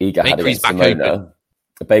that Iga had against Simona. Open.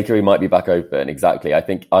 The Bakery might be back open, exactly. I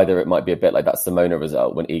think either it might be a bit like that Simona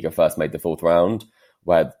result when Iga first made the fourth round,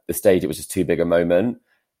 where the stage, it was just too big a moment.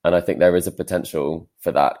 And I think there is a potential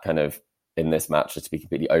for that kind of in this match, just to be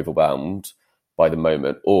completely overwhelmed by the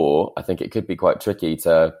moment. Or I think it could be quite tricky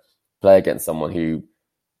to play against someone who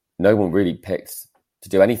no one really picked to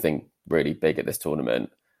do anything really big at this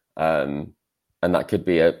tournament. And that could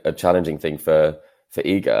be a challenging thing for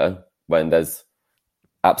Iga when there's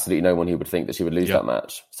absolutely no one who would think that she would lose that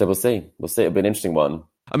match. So we'll see. It'll be an interesting one.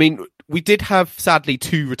 I mean, we did have, sadly,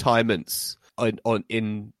 2 retirements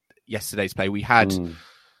in yesterday's play. We had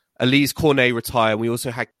Elise Cornet retire, and we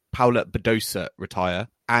also had Paula Badosa retire.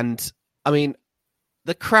 And, I mean,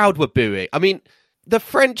 the crowd were booing. I mean, the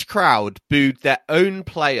French crowd booed their own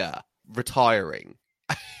player retiring.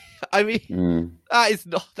 I mean,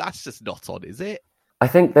 that's just not on, is it? I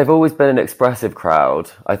think they've always been an expressive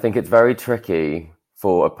crowd. I think it's very tricky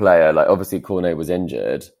for a player. Like, obviously Cornet was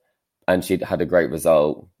injured and she'd had a great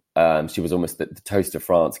result. She was almost the toast of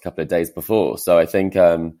France a couple of days before. So I think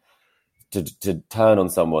to turn on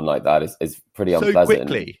someone like that is pretty unpleasant. So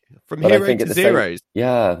quickly, from hero to zeros.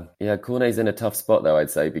 Yeah. Cornet's in a tough spot though,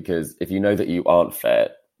 I'd say, because if you know that you aren't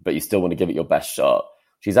fit, but you still want to give it your best shot,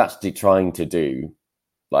 she's actually trying to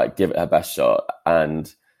give it her best shot,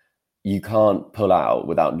 and you can't pull out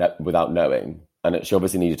without knowing. And she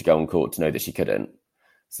obviously needed to go on court to know that she couldn't.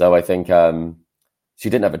 So I think she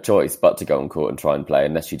didn't have a choice but to go on court and try and play,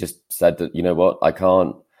 unless she just said that, you know what, I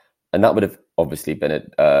can't. And that would have obviously been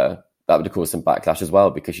that would have caused some backlash as well,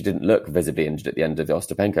 because she didn't look visibly injured at the end of the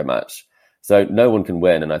Ostapenko match. So no one can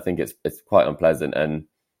win, and I think it's quite unpleasant, and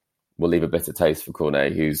will leave a bitter taste for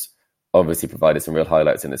Cornet, who's obviously provided some real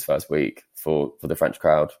highlights in this first week for the French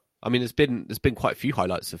crowd. I mean, there's been quite a few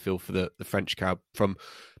highlights, I feel, for the French crowd,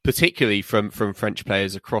 particularly from French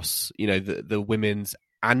players across, the women's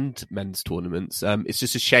and men's tournaments. It's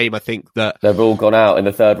just a shame, I think, that they've all gone out in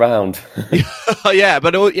the third round.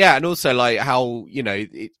 and also like how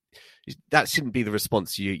that shouldn't be the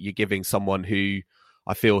response you're giving someone who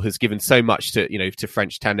I feel has given so much to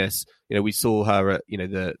French tennis. We saw her at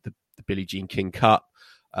the Billie Jean King Cup.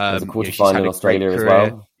 There's a quarterfinal in Australia as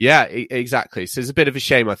well. Yeah, exactly. So it's a bit of a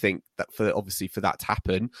shame, I think, that for that to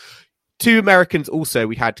happen. 2 Americans also.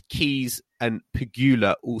 We had Keys and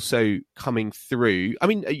Pegula also coming through. I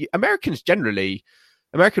mean, American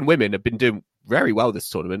women have been doing very well this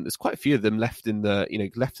tournament. There's quite a few of them left in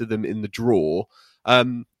the draw.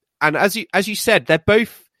 And as you said, they're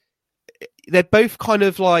both kind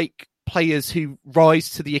of like players who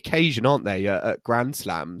rise to the occasion, aren't they? At Grand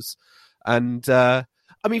Slams. And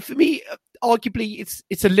I mean, for me, arguably,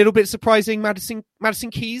 it's a little bit surprising.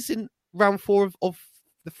 Madison Keys in round 4 of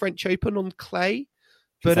the French Open on clay,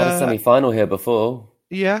 but she's had a semi-final here before.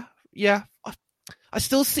 Yeah. I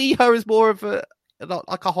still see her as more of a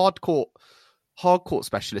hard court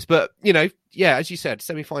specialist. But as you said,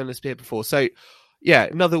 semi-finalist here before. So yeah,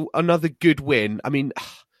 another good win. I mean,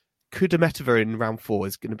 Kudermetova in round 4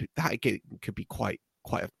 is going to be that could be quite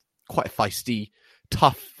a feisty,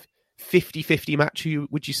 tough 50-50 match,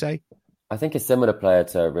 would you say? I think a similar player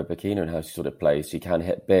to Rybakina in how she sort of plays. She can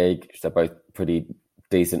hit big. They're both pretty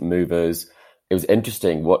decent movers. It was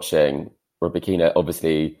interesting watching Rybakina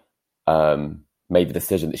obviously made the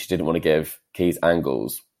decision that she didn't want to give Keys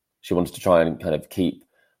angles. She wanted to try and kind of keep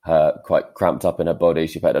her quite cramped up in her body.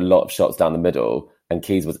 She played a lot of shots down the middle, and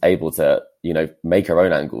Keys was able to, make her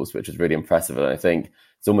own angles, which was really impressive. And I think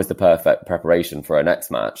it's almost the perfect preparation for her next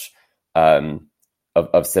match.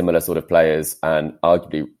 Of similar sort of players, and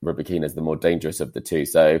arguably Rybakina is the more dangerous of the two.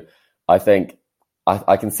 So I think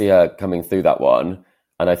I can see her coming through that one.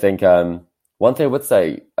 And I think one thing I would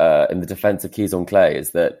say in the defense of Keys on clay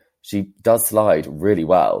is that she does slide really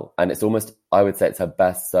well, and it's almost, I would say, it's her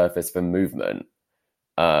best surface for movement.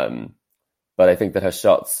 But I think that her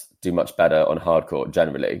shots do much better on hard court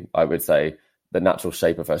generally. I would say the natural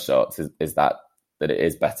shape of her shots is that it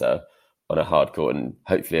is better on a hard court and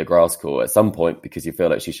hopefully a grass court at some point, because you feel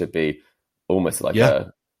like she should be almost like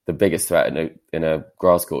the biggest threat in a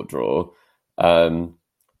grass court draw.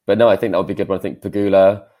 But no, I think that would be a good one. I think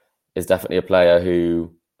Pegula is definitely a player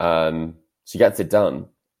who she gets it done.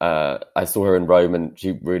 I saw her in Rome and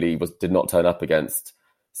she really did not turn up against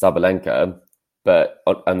Sabalenka, but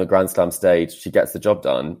on the Grand Slam stage, she gets the job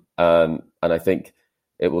done. And I think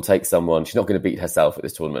it will take someone, she's not going to beat herself at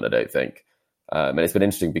this tournament, I don't think. And it's been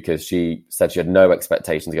interesting because she said she had no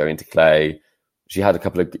expectations going into clay. She had a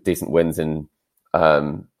couple of decent wins in, I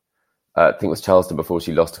think it was Charleston before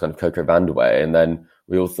she lost to kind of Coco Vandeweghe. And then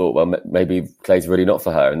we all thought, well, maybe clay's really not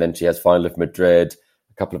for her. And then she has final of Madrid,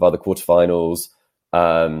 a couple of other quarterfinals.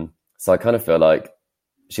 So I kind of feel like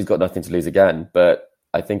she's got nothing to lose again. But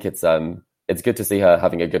I think it's good to see her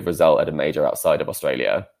having a good result at a major outside of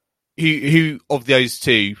Australia. Who of those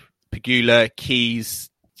two, Pegula, Keys,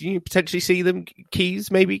 do you potentially see them, Keys,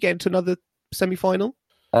 maybe get into another semi-final?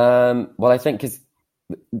 Well, I think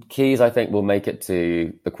Keys, I think, will make it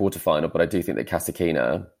to the quarterfinal, but I do think that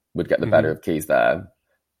Kasatkina would get the better of Keys there.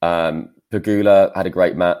 Pegula had a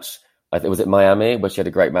great match. I think, was it Miami, where she had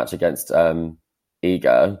a great match against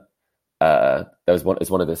Iga? It's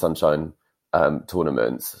one of the Sunshine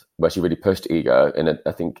tournaments where she really pushed Iga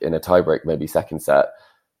in a tiebreak, maybe second set.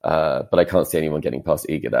 But I can't see anyone getting past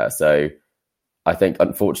Iga there. So I think,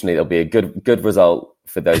 unfortunately, it'll be a good result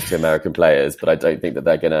for those two American players, but I don't think that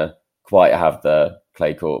they're going to quite have the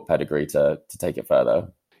clay court pedigree to take it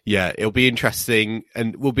further. Yeah, it'll be interesting,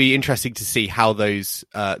 and will be interesting to see how those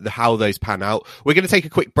pan out. We're going to take a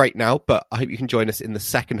quick break now, but I hope you can join us in the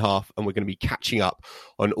second half, and we're going to be catching up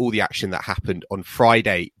on all the action that happened on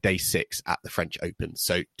Friday, day 6 at the French Open.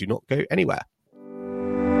 So do not go anywhere.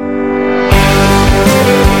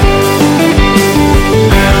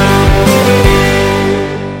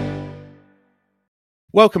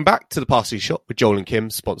 Welcome back to the Parsley Shop with Joel and Kim,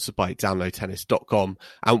 sponsored by downloadtennis.com.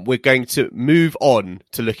 And we're going to move on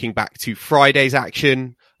to looking back to Friday's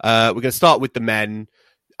action. We're going to start with the men.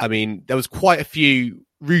 I mean, there was quite a few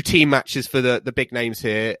routine matches for the big names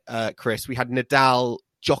here, Chris. We had Nadal,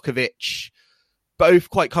 Djokovic, both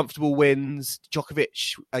quite comfortable wins.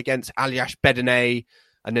 Djokovic against Aliash Bedene,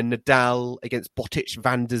 and then Nadal against Botic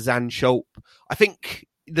van der Zandschulp. I think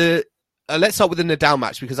let's start with the Nadal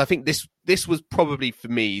match, because I think this was probably, for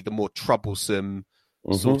me, the more troublesome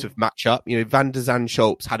sort of matchup. You know, van der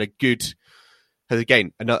Zandschulp had a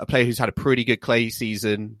player who's had a pretty good clay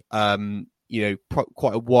season.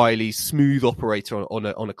 Quite a wily, smooth operator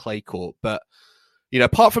on a clay court. But you know,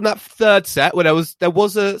 apart from that third set, where there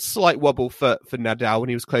was a slight wobble for Nadal when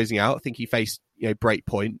he was closing out, I think he faced break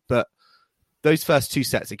point. But those first two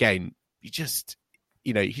sets, again, he just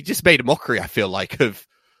made a mockery, I feel like, of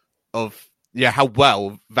how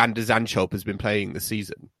well van der Zandschulp has been playing this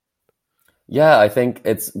season. Yeah, I think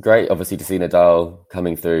it's great, obviously, to see Nadal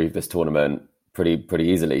coming through this tournament pretty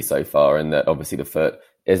easily so far, and that obviously the foot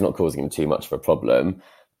is not causing him too much of a problem.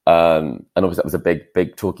 And obviously that was a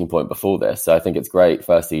big talking point before this. So I think it's great,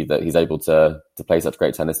 firstly, that he's able to play such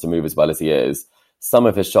great tennis, to move as well as he is. Some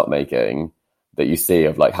of his shot making that you see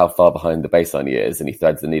of like how far behind the baseline he is, and he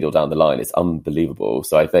threads the needle down the line, it's unbelievable.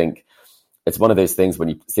 So I think it's one of those things when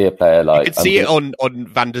you see a player like... You could see it on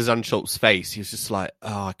van der Zandschulp's face. He was just like,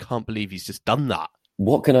 oh, I can't believe he's just done that.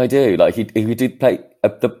 What can I do? Like, he did play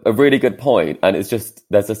a really good point, and it's just,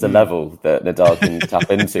 there's just a level that Nadal can tap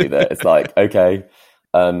into that it's like, okay,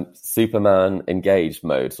 Superman engaged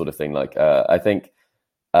mode sort of thing. Like, I think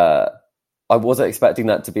I wasn't expecting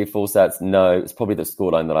that to be 4 sets. No, it's probably the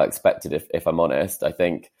scoreline that I expected, if I'm honest. I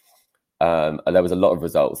think there was a lot of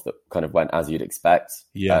results that kind of went as you'd expect.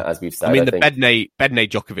 Yeah, as we've said. I mean, the Bedene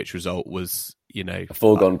Djokovic result was, a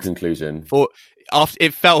foregone conclusion.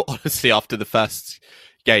 It felt, honestly, after the first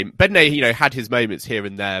game, Bedene, had his moments here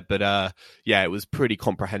and there, but it was pretty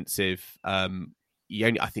comprehensive. I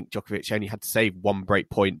think Djokovic only had to save 1 break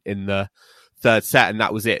point in the third set, and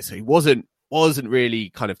that was it. So he wasn't really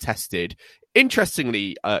kind of tested.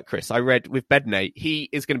 Interestingly, Chris, I read with Bedene, he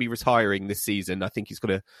is going to be retiring this season. I think he's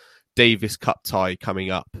got a Davis Cup tie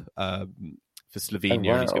coming up for Slovenia.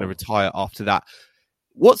 Oh, wow. He's going to retire after that.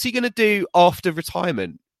 What's he going to do after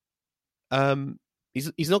retirement?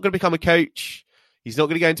 He's not going to become a coach. He's not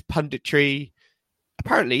going to go into punditry.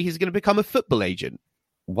 Apparently, he's going to become a football agent.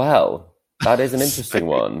 Wow, that is an interesting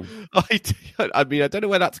one. I mean, I don't know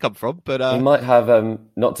where that's come from, but he might have,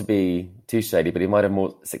 not to be too shady, but he might have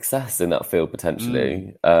more success in that field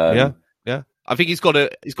potentially. Yeah. I think he's got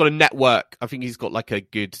a network. I think he's got like a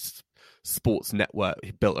good sports network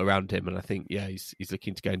built around him, and I think he's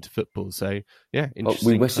looking to go into football. So interesting. Well,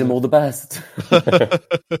 we wish him all the best.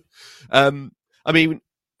 I mean,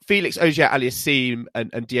 Felix Auger-Aliassime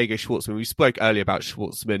and Diego Schwartzman. We spoke earlier about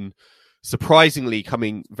Schwartzman surprisingly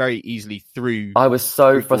coming very easily through. I was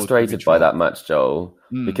so frustrated by that match, Joel,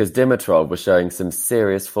 because Dimitrov was showing some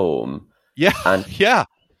serious form. Yeah,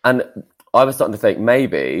 and I was starting to think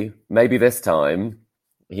maybe this time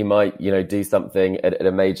he might, do something at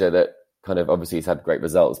a major that kind of, obviously he's had great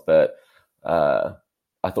results, but I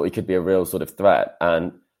thought he could be a real sort of threat.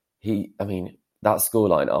 And that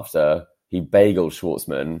scoreline after he bageled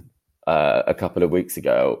Schwartzman a couple of weeks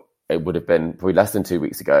ago. It would have been probably less than 2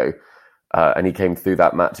 weeks ago. And he came through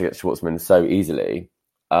that match against Schwartzman so easily.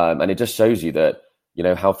 And it just shows you that, you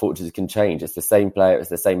know, how fortunes can change. It's the same player, it's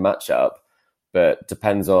the same matchup, but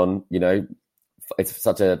depends on, you know, it's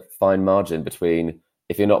such a fine margin between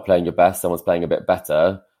if you're not playing your best, someone's playing a bit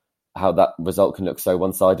better, how that result can look so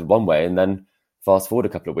one-sided one way, and then fast forward a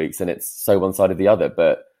couple of weeks and it's so one-sided the other.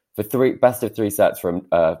 But for best of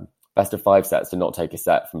 5 sets to not take a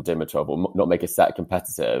set from Dimitrov or not make a set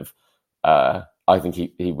competitive, I think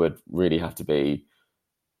he would really have to be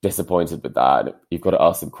disappointed with that. You've got to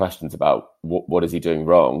ask some questions about what is he doing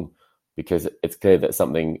wrong, because it's clear that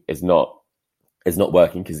something is not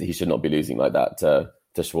working, because he should not be losing like that to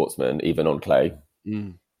Schwartzman, even on clay.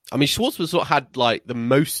 I mean, Schwartzman sort of had like the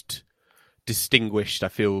most distinguished, I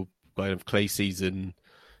feel, kind of clay season,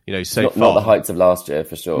 you know, so far. Not the heights of last year,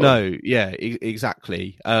 for sure. No, yeah,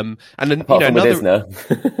 exactly. And then, apart from another... with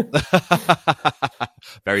Isner.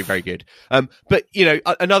 Very, very good. But, you know,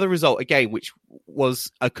 another result, again, which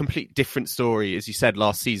was a complete different story, as you said,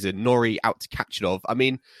 last season, Norrie out to Kachanov. I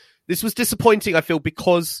mean, this was disappointing, I feel,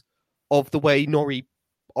 because of the way Norrie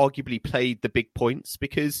arguably played the big points,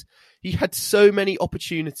 because he had so many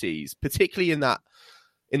opportunities, particularly in that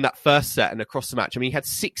first set and across the match. I mean, he had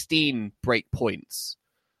 16 break points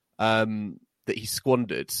that he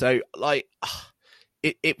squandered. So, like,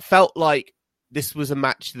 it felt like this was a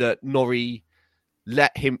match that Norrie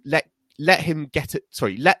let the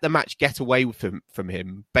match get away with from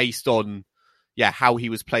him based on how he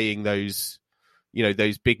was playing those, you know,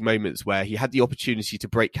 those big moments where he had the opportunity to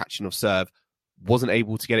break Kachanov's serve, wasn't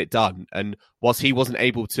able to get it done. And whilst he wasn't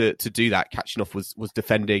able to do that, Kachanov was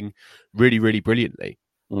defending really, really brilliantly.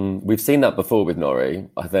 We've seen that before with Norrie.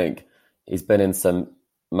 I think he's been in some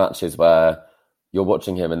matches where you're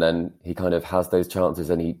watching him and then he kind of has those chances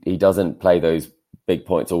and he doesn't play those big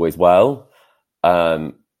points always well.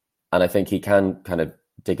 And I think he can kind of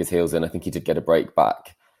dig his heels in. I think he did get a break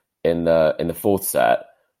back in the fourth set,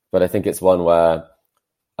 but I think it's one where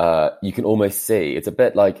you can almost see, it's a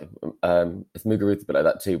bit like, it's Muguruza a bit like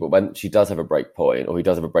that too, but when she does have a break point, or he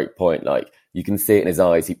does have a break point, like you can see it in his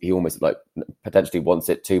eyes, he almost like potentially wants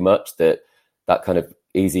it too much, that kind of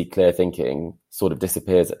easy, clear thinking sort of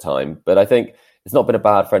disappears at time. But I think it's not been a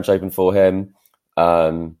bad French Open for him.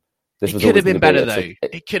 It could have been better though.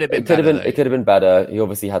 It could have been better. He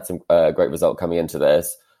obviously had some great result coming into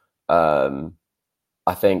this.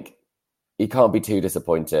 I think he can't be too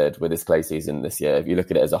disappointed with his clay season this year. If you look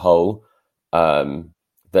at it as a whole,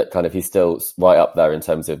 that kind of he's still right up there in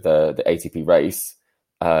terms of the ATP race.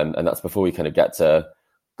 And that's before we kind of get to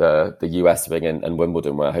the US swing and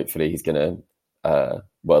Wimbledon, where hopefully he's going to,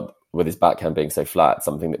 with his backhand being so flat,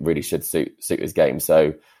 something that really should suit his game.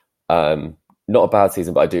 So not a bad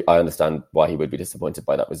season, but I understand why he would be disappointed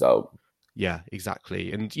by that result. Yeah,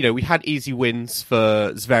 exactly. And, you know, we had easy wins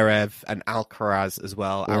for Zverev and Alcaraz as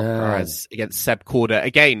well. Yeah. Alcaraz against Seb Korda.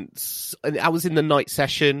 Again, I was in the night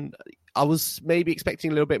session. I was maybe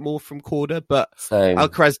expecting a little bit more from Korda, but Same.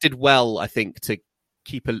 Alcaraz did well, I think, to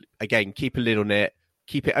keep a lid on it,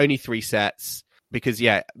 keep it only 3 sets, because,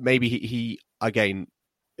 maybe he again,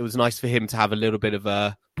 it was nice for him to have a little bit of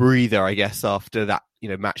a breather, I guess, after that, you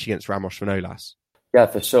know, match against Ramos Vinolas. Yeah,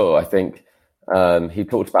 for sure. I think he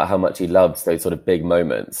talked about how much he loves those sort of big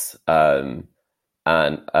moments, and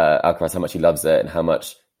Alcaraz, how much he loves it and how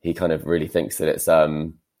much he kind of really thinks that it's,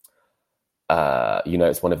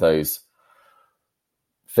 it's one of those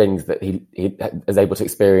things that he is able to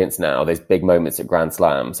experience now, those big moments at Grand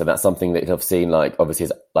Slam. So that's something that I've seen, like, obviously,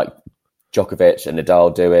 like Djokovic and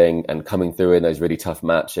Nadal doing and coming through in those really tough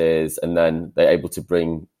matches. And then they're able to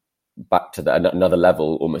bring back to another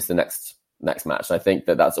level almost the next match. And I think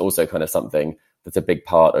that that's also kind of something that's a big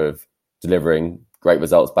part of delivering great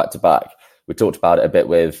results back to back. We talked about it a bit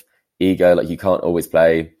with ego, like you can't always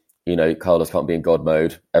play, you know, Carlos can't be in God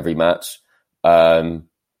mode every match.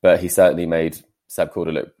 But he certainly made Seb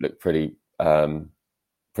Korda look pretty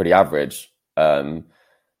average. And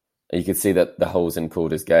you could see that the holes in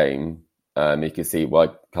Korda's game, you could see why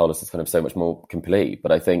Carlos is kind of so much more complete.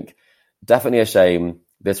 But I think definitely a shame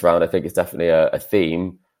this round. I think it's definitely a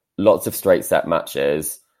theme. Lots of straight set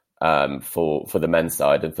matches for the men's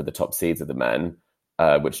side and for the top seeds of the men,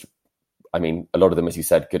 which, I mean, a lot of them, as you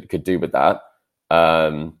said, could do with that.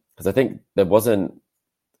 Because I think there was a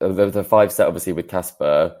 5-set, obviously, with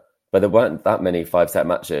Casper, but there weren't that many 5-set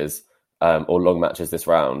matches or long matches this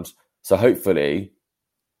round. So hopefully,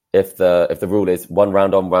 if the rule is one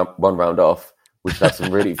round on, one round off, we should have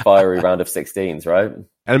some really fiery round of 16s, right?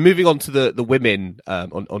 And moving on to the women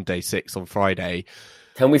on day 6 on Friday.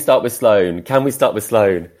 Can we start with Sloane?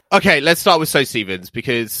 Okay, let's start with So Stevens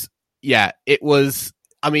because it was.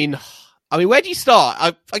 I mean, where do you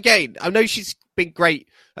start? I know she's been great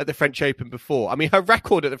at the French Open before. I mean, her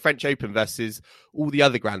record at the French Open versus all the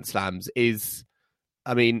other Grand Slams is,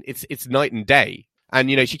 it's night and day. And,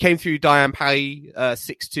 she came through Diane Paris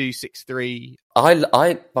 6-2, 6-3.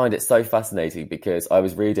 I find it so fascinating because I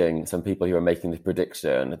was reading some people who were making the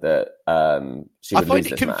prediction that she would lose this match. I find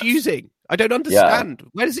it confusing. I don't understand. Yeah.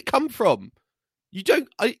 Where does it come from? It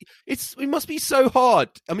must be so hard.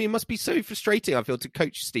 It must be so frustrating, I feel, to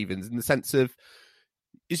coach Stevens in the sense of,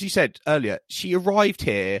 as you said earlier, she arrived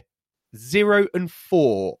here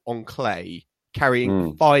 0-4 on clay,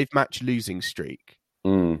 carrying 5-match losing streak.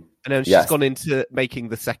 And then she's gone into making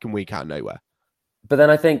the second week out of nowhere. But then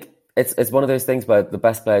I think it's one of those things where the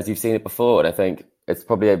best players, you've seen it before. And I think it's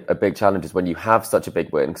probably a big challenge is when you have such a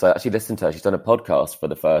big win. Because I actually listened to her. She's done a podcast for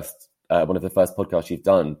the first, one of the first podcasts she's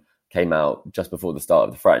done came out just before the start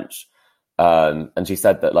of the French. And she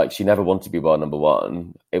said that she never wanted to be world number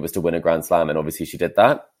one. It was to win a Grand Slam. And obviously she did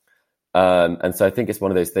that. And so I think it's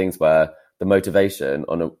one of those things where the motivation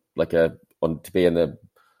to be in the,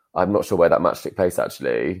 I'm not sure where that match took place,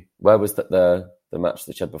 actually. Where was the match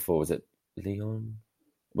that she had before? Was it Lyon?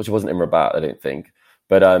 Which wasn't in Rabat, I don't think.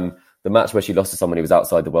 But the match where she lost to someone who was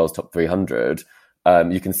outside the world's top 300,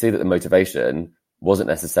 you can see that the motivation wasn't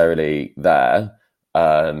necessarily there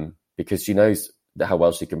because she knows how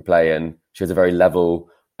well she can play and she has a very level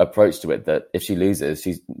approach to it that if she loses,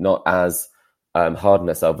 she's not as hard on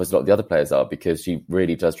herself as a lot of the other players are because she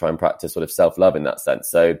really does try and practice sort of self-love in that sense.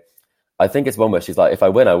 So I think it's one where she's like, if I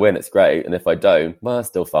win, I win, it's great. And if I don't, well, it's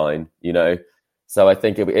still fine, So I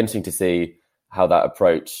think it'll be interesting to see how that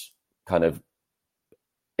approach kind of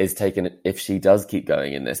is taken if she does keep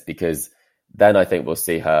going in this, because then I think we'll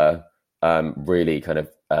see her really kind of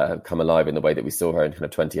come alive in the way that we saw her in kind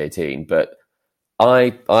of 2018. But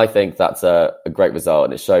I think that's a great result.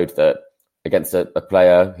 And it showed that against a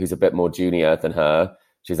player who's a bit more junior than her,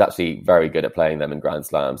 she's actually very good at playing them in Grand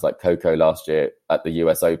Slams. Like Coco last year at the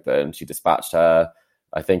US Open, she dispatched her.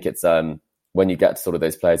 I think it's when you get to sort of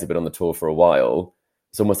those players who've been on the tour for a while,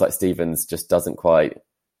 it's almost like Stevens just doesn't quite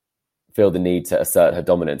feel the need to assert her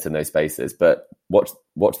dominance in those spaces. But watch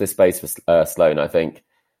this space for Sloane. I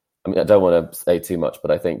don't want to say too much,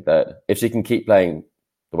 but I think that if she can keep playing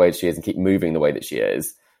the way she is and keep moving the way that she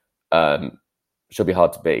is, she'll be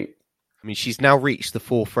hard to beat. She's now reached the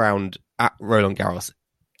fourth round at Roland Garros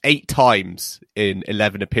 8 times in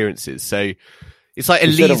 11 appearances. So it's like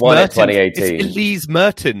Elise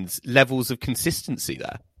Mertens levels of consistency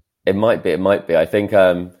there. It might be. I think,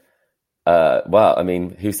 who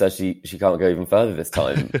says she can't go even further this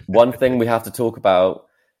time? One thing we have to talk about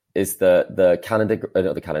is the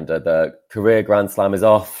career Grand Slam is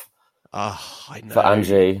off. Oh, I know. For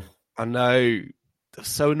Angie. I know. That's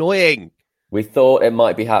so annoying. We thought it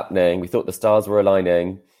might be happening. We thought the stars were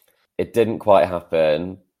aligning. It didn't quite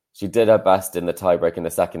happen. She did her best in the tiebreak in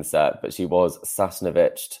the second set, but she was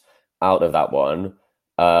Sasnovic'd out of that one.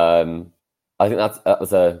 I think that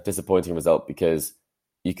was a disappointing result because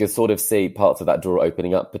you could sort of see parts of that draw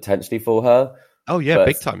opening up potentially for her. Oh, yeah,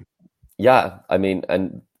 big time. Yeah,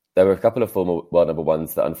 and there were a couple of former world number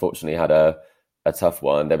ones that unfortunately had a tough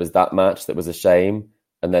one. There was that match that was a shame.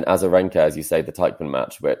 And then Azarenka, as you say, the Teichmann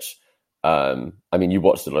match, which, you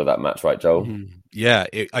watched a lot of that match, right, Joel? Yeah,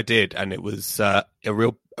 I did. And it was a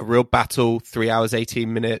real battle, 3 hours,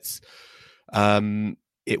 18 minutes.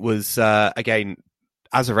 It was, again,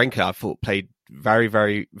 Azarenka, I thought, played very,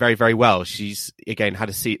 very, very, very well. She's, again, had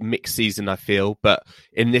a mixed season, I feel. But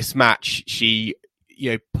in this match, she,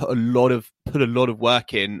 put a lot of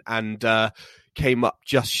work in and came up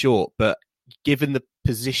just short. But given the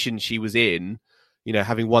position she was in,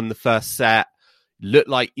 having won the first set, looked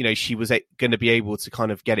like, she was going to be able to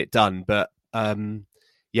kind of get it done. But,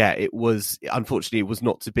 unfortunately, it was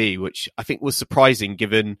not to be, which I think was surprising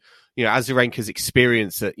given, Azarenka's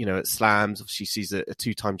experience at slams. Obviously, she's a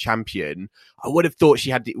 2-time champion. I would have thought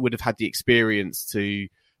she would have had the experience to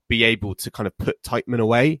be able to kind of put Teichmann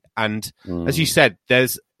away. And as you said,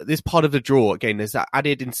 there's this part of the draw, again, there's that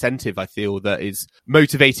added incentive, I feel, that is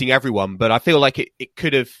motivating everyone. But I feel like it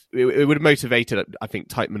would have motivated, I think,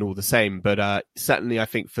 Teichmann all the same. But certainly, I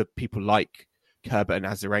think for people like Kerber and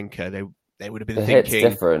Azarenka, they would have been thinking... It's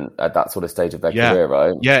different at that sort of stage of their career,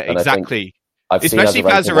 right? Yeah, and exactly. Especially for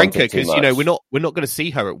Azarenka, because, we're not going to see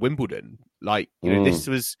her at Wimbledon. Like,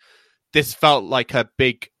 this felt like a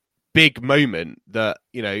big moment that,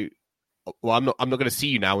 I'm not going to see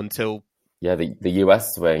you now until... Yeah, the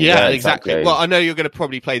US swing. Yeah, exactly. Well, I know you're going to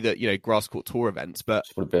probably play the, grass court tour events, but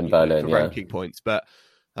would have been Berlin, for ranking points. But,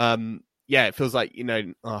 it feels like,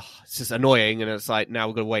 it's just annoying. And it's like, now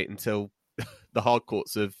we're going to wait until the hard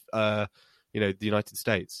courts of, the United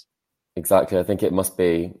States. Exactly. I think it must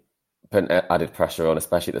be putting added pressure on,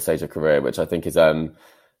 especially at the stage of career, which I think is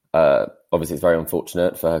obviously it's very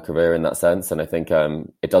unfortunate for her career in that sense. And I think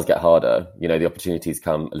it does get harder. The opportunities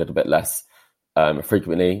come a little bit less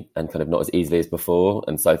frequently and kind of not as easily as before.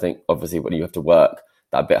 And so I think obviously when you have to work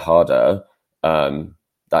that bit harder, that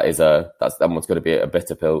one's got to be a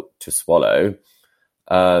bitter pill to swallow.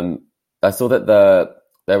 I saw that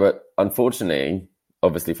there were, unfortunately,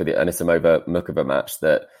 obviously for the Anisimova Mukova match,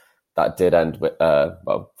 that did end with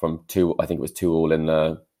from 2. I think it was 2-2 in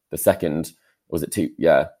the second. Was it 2?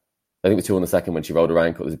 Yeah, I think it was 2 in the second when she rolled her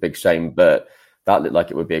ankle. It was a big shame, but that looked like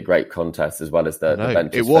it would be a great contest as well as the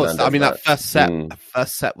benches. It was. Fernandez that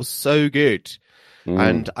first set was so good,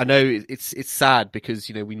 and I know it's sad because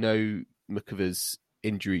we know Mukova's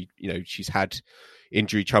injury. She's had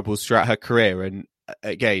injury troubles throughout her career, and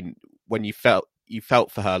again, when you felt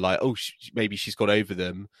for her like, maybe she's got over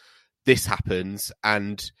them. This happens,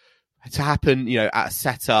 and to happen, at a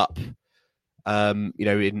setup, in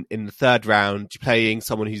the third round, playing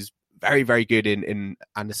someone who's very, very good in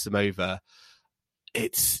Anisimova.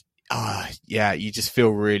 It's you just feel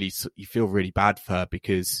really bad for her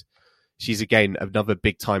because she's again another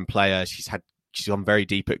big time player. She's gone very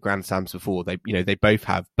deep at Grand Slams before. They both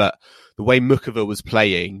have, but the way Mukova was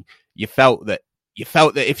playing, you felt that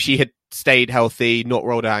if she had stayed healthy, not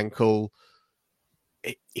rolled her ankle,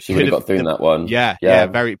 she would have got through in that one. Yeah,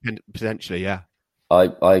 very potentially, yeah.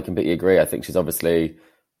 I completely agree. I think she's obviously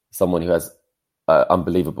someone who has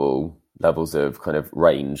unbelievable levels of kind of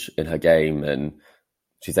range in her game, and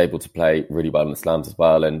she's able to play really well in the slams as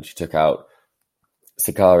well. And she took out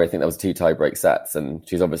Sakari. I think that was 2 tie-break sets, and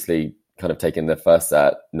she's obviously kind of taken the first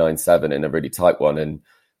set 9-7 in a really tight one, and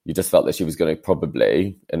you just felt that she was going to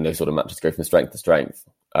probably in those sort of matches go from strength to strength.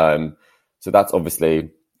 So that's obviously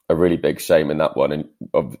a really big shame in that one.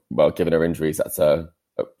 And given her injuries,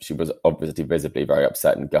 she was obviously visibly very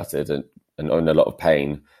upset and gutted and in a lot of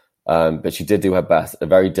pain. But she did do her best. A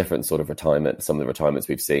very different sort of retirement to some of the retirements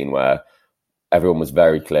we've seen, where everyone was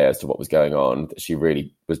very clear as to what was going on. That she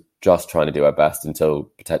really was just trying to do her best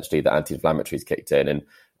until potentially the anti-inflammatories kicked in,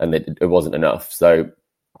 and it wasn't enough. So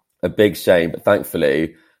a big shame. But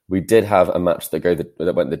thankfully, we did have a match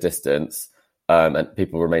that went the distance. And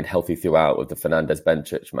people remained healthy throughout with the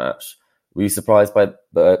Fernandez-Bencic match. Were you surprised by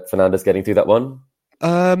Fernandez getting through that one?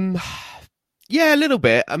 Yeah, a little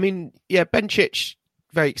bit. I mean, Bencic,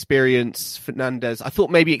 very experienced. Fernandez, I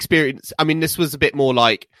thought maybe experience. I mean, this was a bit more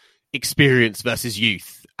like experience versus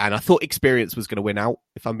youth. And I thought experience was going to win out,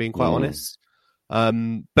 if I'm being quite honest.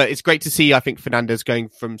 But it's great to see, I think, Fernandez going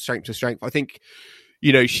from strength to strength. I think,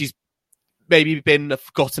 she's maybe been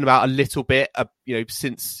forgotten about a little bit,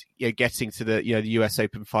 since getting to the the US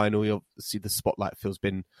Open final. You'll see the spotlight feels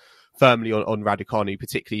been firmly on Raducanu,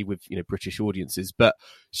 particularly with British audiences. But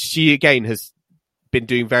she again has been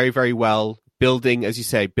doing very, very well, building, as you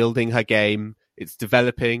say, building her game. It's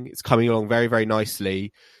developing. It's coming along very, very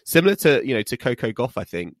nicely. Similar to Coco Gauff, I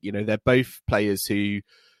think. They're both players who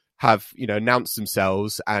have announced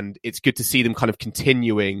themselves, and it's good to see them kind of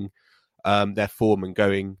continuing their form and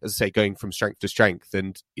going from strength to strength.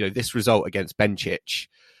 And this result against Bencic,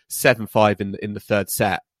 7-5 in the third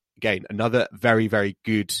set, again another very, very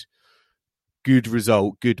good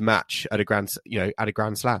result, good match at a Grand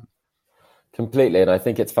Slam. Completely, and I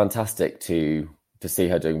think it's fantastic to see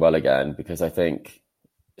her doing well again, because I think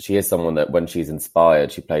she is someone that when she's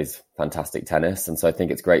inspired, she plays fantastic tennis, and so I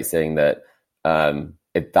think it's great seeing that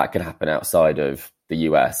that can happen outside of the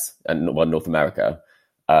US and North America.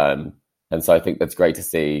 And so I think that's great to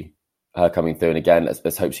see her coming through. And again,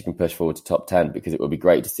 let's hope she can push forward to top 10, because it would be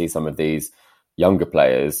great to see some of these younger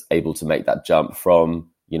players able to make that jump from,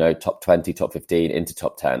 top 20, top 15 into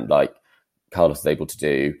top 10, like Carlos is able to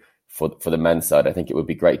do for the men's side. I think it would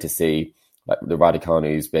be great to see like the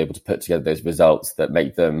Raducanus be able to put together those results that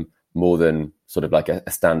make them more than sort of like a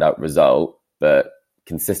standout result, but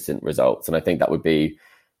consistent results. And I think that would be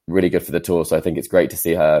really good for the tour. So I think it's great to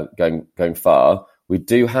see her going far. We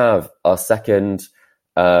do have our second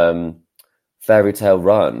fairy tale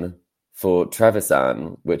run for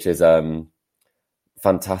Trevisan, which is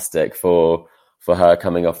fantastic for her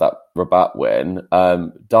coming off that Rabat win.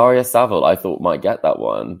 Daria Saville, I thought, might get that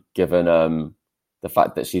one, given the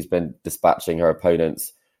fact that she's been dispatching her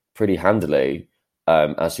opponents pretty handily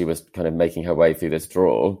as she was kind of making her way through this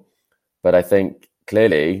draw. But I think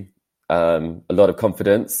clearly a lot of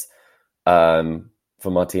confidence for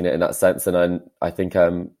Martina in that sense. And I think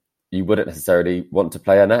you wouldn't necessarily want to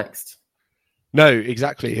play her next. No,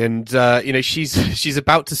 exactly. And, she's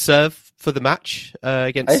about to serve for the match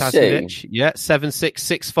against Is Sasnovich. she? Yeah, 7-6,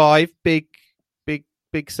 6-5.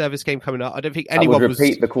 Big service game coming up. I don't think anyone would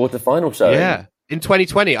repeat the quarterfinal showing. Yeah, in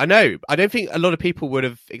 2020. I know. I don't think a lot of people would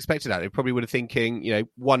have expected that. They probably would have thinking,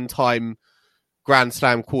 one-time Grand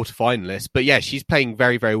Slam quarterfinalist. But yeah, she's playing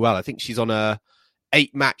very, very well. I think she's on a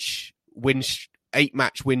 8-match win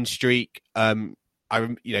streak.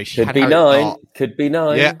 She could had be Harriet 9. Dart. Could be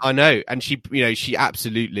 9. Yeah, I know. And she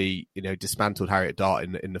absolutely, dismantled Harriet Dart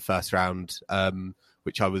in the first round,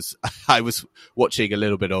 which I was watching a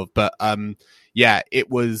little bit of. But it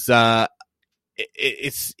was.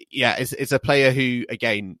 It's a player who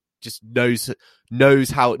again just knows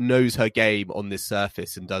her game on this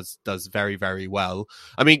surface and does very, very well.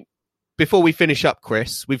 I mean, before we finish up,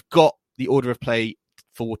 Chris, we've got the order of play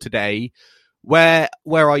for today. Where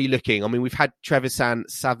are you looking? I mean, we've had Trevisan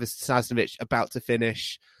Sasnovich about to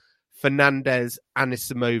finish. Fernandez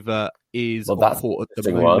Anisimova is on court at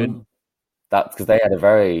the moment. One. That's because they had a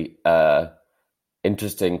very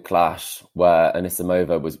interesting clash where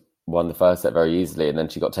Anisimova won the first set very easily, and then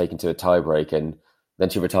she got taken to a tiebreak, and then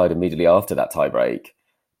she retired immediately after that tiebreak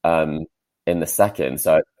in the second.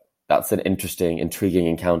 So that's an intriguing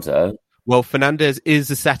encounter. Well, Fernandez is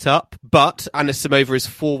the setup, but Anisimova is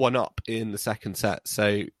 4-1 up in the second set.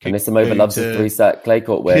 So Anisimova loves a 3-set clay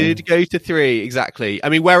court win. Could go to 3, exactly. I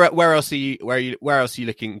mean, where else are you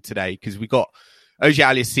looking today? Because we got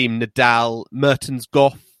Auger-Aliassime, Nadal, Mertens,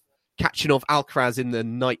 Goff, Kachanov, Alcaraz in the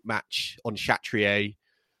night match on Chatrier.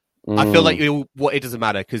 I feel like it doesn't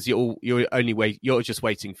matter because you're just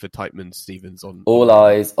waiting for Teichmann Stevens on. All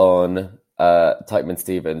eyes on Teichmann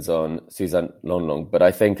Stevens on Suzanne Longlong, but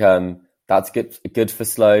I think that's good for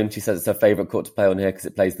Sloane. She says it's her favourite court to play on here because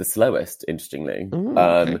it plays the slowest, interestingly.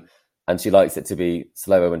 Okay. And she likes it to be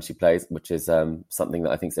slower when she plays, which is something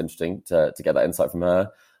that I think is interesting to get that insight from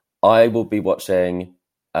her. I will be watching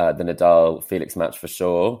the Nadal-Felix match for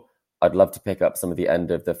sure. I'd love to pick up some of the end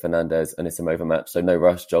of the Fernandez-Anisimova match, so no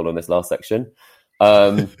rush, Joel, on this last section.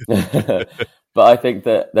 But I think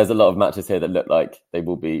that there's a lot of matches here that look like they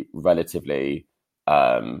will be relatively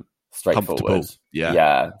straightforward.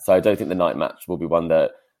 Yeah. So I don't think the night match will be one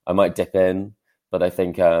that I might dip in, but I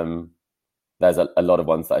think there's a lot of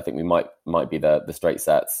ones that I think we might be the straight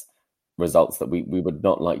sets results that we would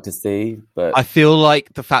not like to see. But I feel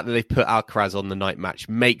like the fact that they put Alcaraz on the night match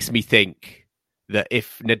makes me think that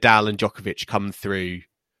if Nadal and Djokovic come through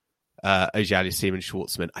Auger-Aliassime and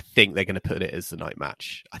Schwartzman, I think they're going to put it as the night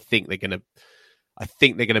match. I think they're going to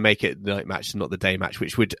make it the night match, not the day match,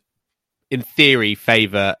 which would, in theory,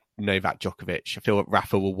 favour Novak Djokovic. I feel that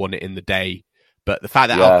Rafa will want it in the day, but the fact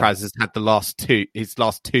that Alcaraz has had his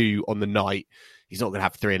last two on the night, he's not going to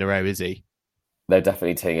have 3 in a row, is he? They're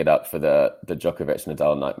definitely teeing it up for the Djokovic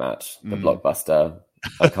Nadal night match, the blockbuster.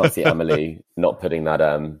 I can't see Emily not putting that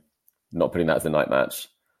as a night match.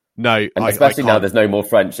 No, and especially now there's no more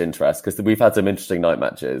French interest because we've had some interesting night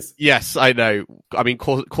matches. Yes, I know. I mean,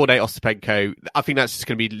 Cornet Ostapenko, I think that's just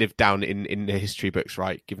going to be lived down in the history books,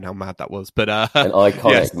 right? Given how mad that was. But an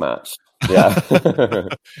iconic match. Yeah.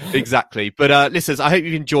 Exactly. But listeners, I hope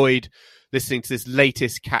you've enjoyed listening to this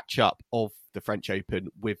latest catch up of the French Open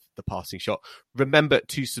with the Passing Shot. Remember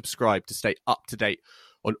to subscribe to stay up to date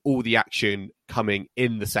on all the action coming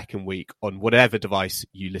in the second week on whatever device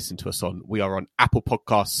you listen to us on. We are on Apple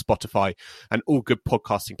Podcasts, Spotify, and all good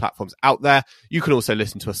podcasting platforms out there. You can also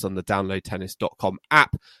listen to us on the downloadtennis.com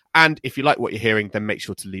app. And if you like what you're hearing, then make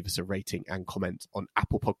sure to leave us a rating and comment on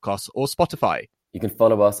Apple Podcasts or Spotify. You can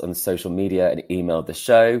follow us on social media and email the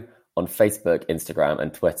show on Facebook, Instagram,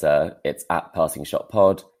 and Twitter. It's at Passing Shot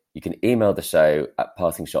Pod. You can email the show at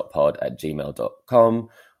passingshotpod@gmail.com.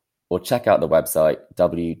 or check out the website,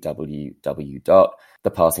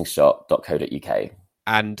 www.thepassingshot.co.uk.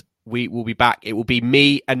 And we will be back. It will be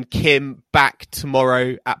me and Kim back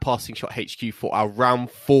tomorrow at Passing Shot HQ for our round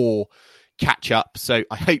 4 catch up. So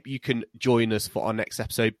I hope you can join us for our next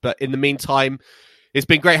episode. But in the meantime, it's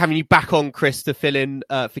been great having you back on, Chris, to fill in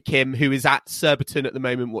for Kim, who is at Surbiton at the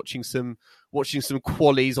moment watching some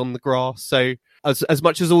qualies on the grass. So as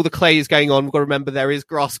much as all the clay is going on, we've got to remember there is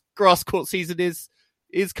grass court season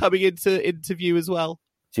is coming into view as well.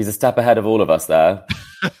 She's a step ahead of all of us there.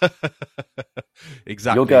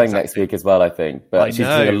 Exactly. You're going next week as well, I think. But she's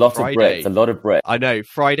doing a lot of Brits. I know.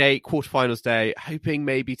 Friday, quarterfinals day, hoping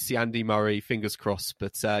maybe to see Andy Murray, fingers crossed.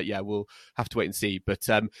 But we'll have to wait and see. But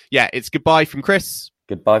it's goodbye from Chris.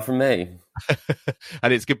 Goodbye from me.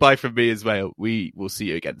 And it's goodbye from me as well. We will see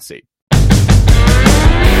you again soon.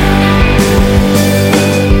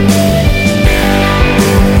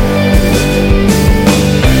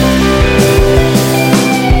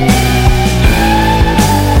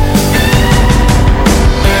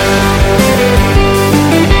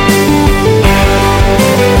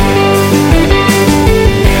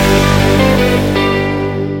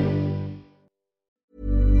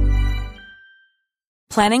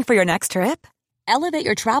 Planning for your next trip? Elevate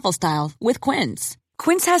your travel style with Quince.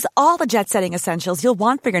 Quince has all the jet-setting essentials you'll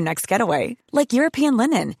want for your next getaway, like European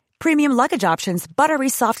linen, premium luggage options, buttery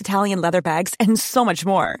soft Italian leather bags, and so much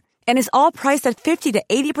more. And is all priced at 50 to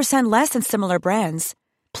 80% less than similar brands.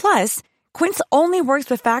 Plus, Quince only works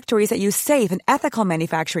with factories that use safe and ethical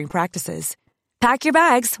manufacturing practices. Pack your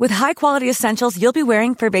bags with high-quality essentials you'll be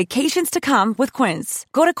wearing for vacations to come with Quince.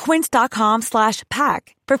 Go to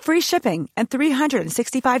quince.com/pack for free shipping and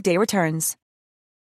 365-day returns.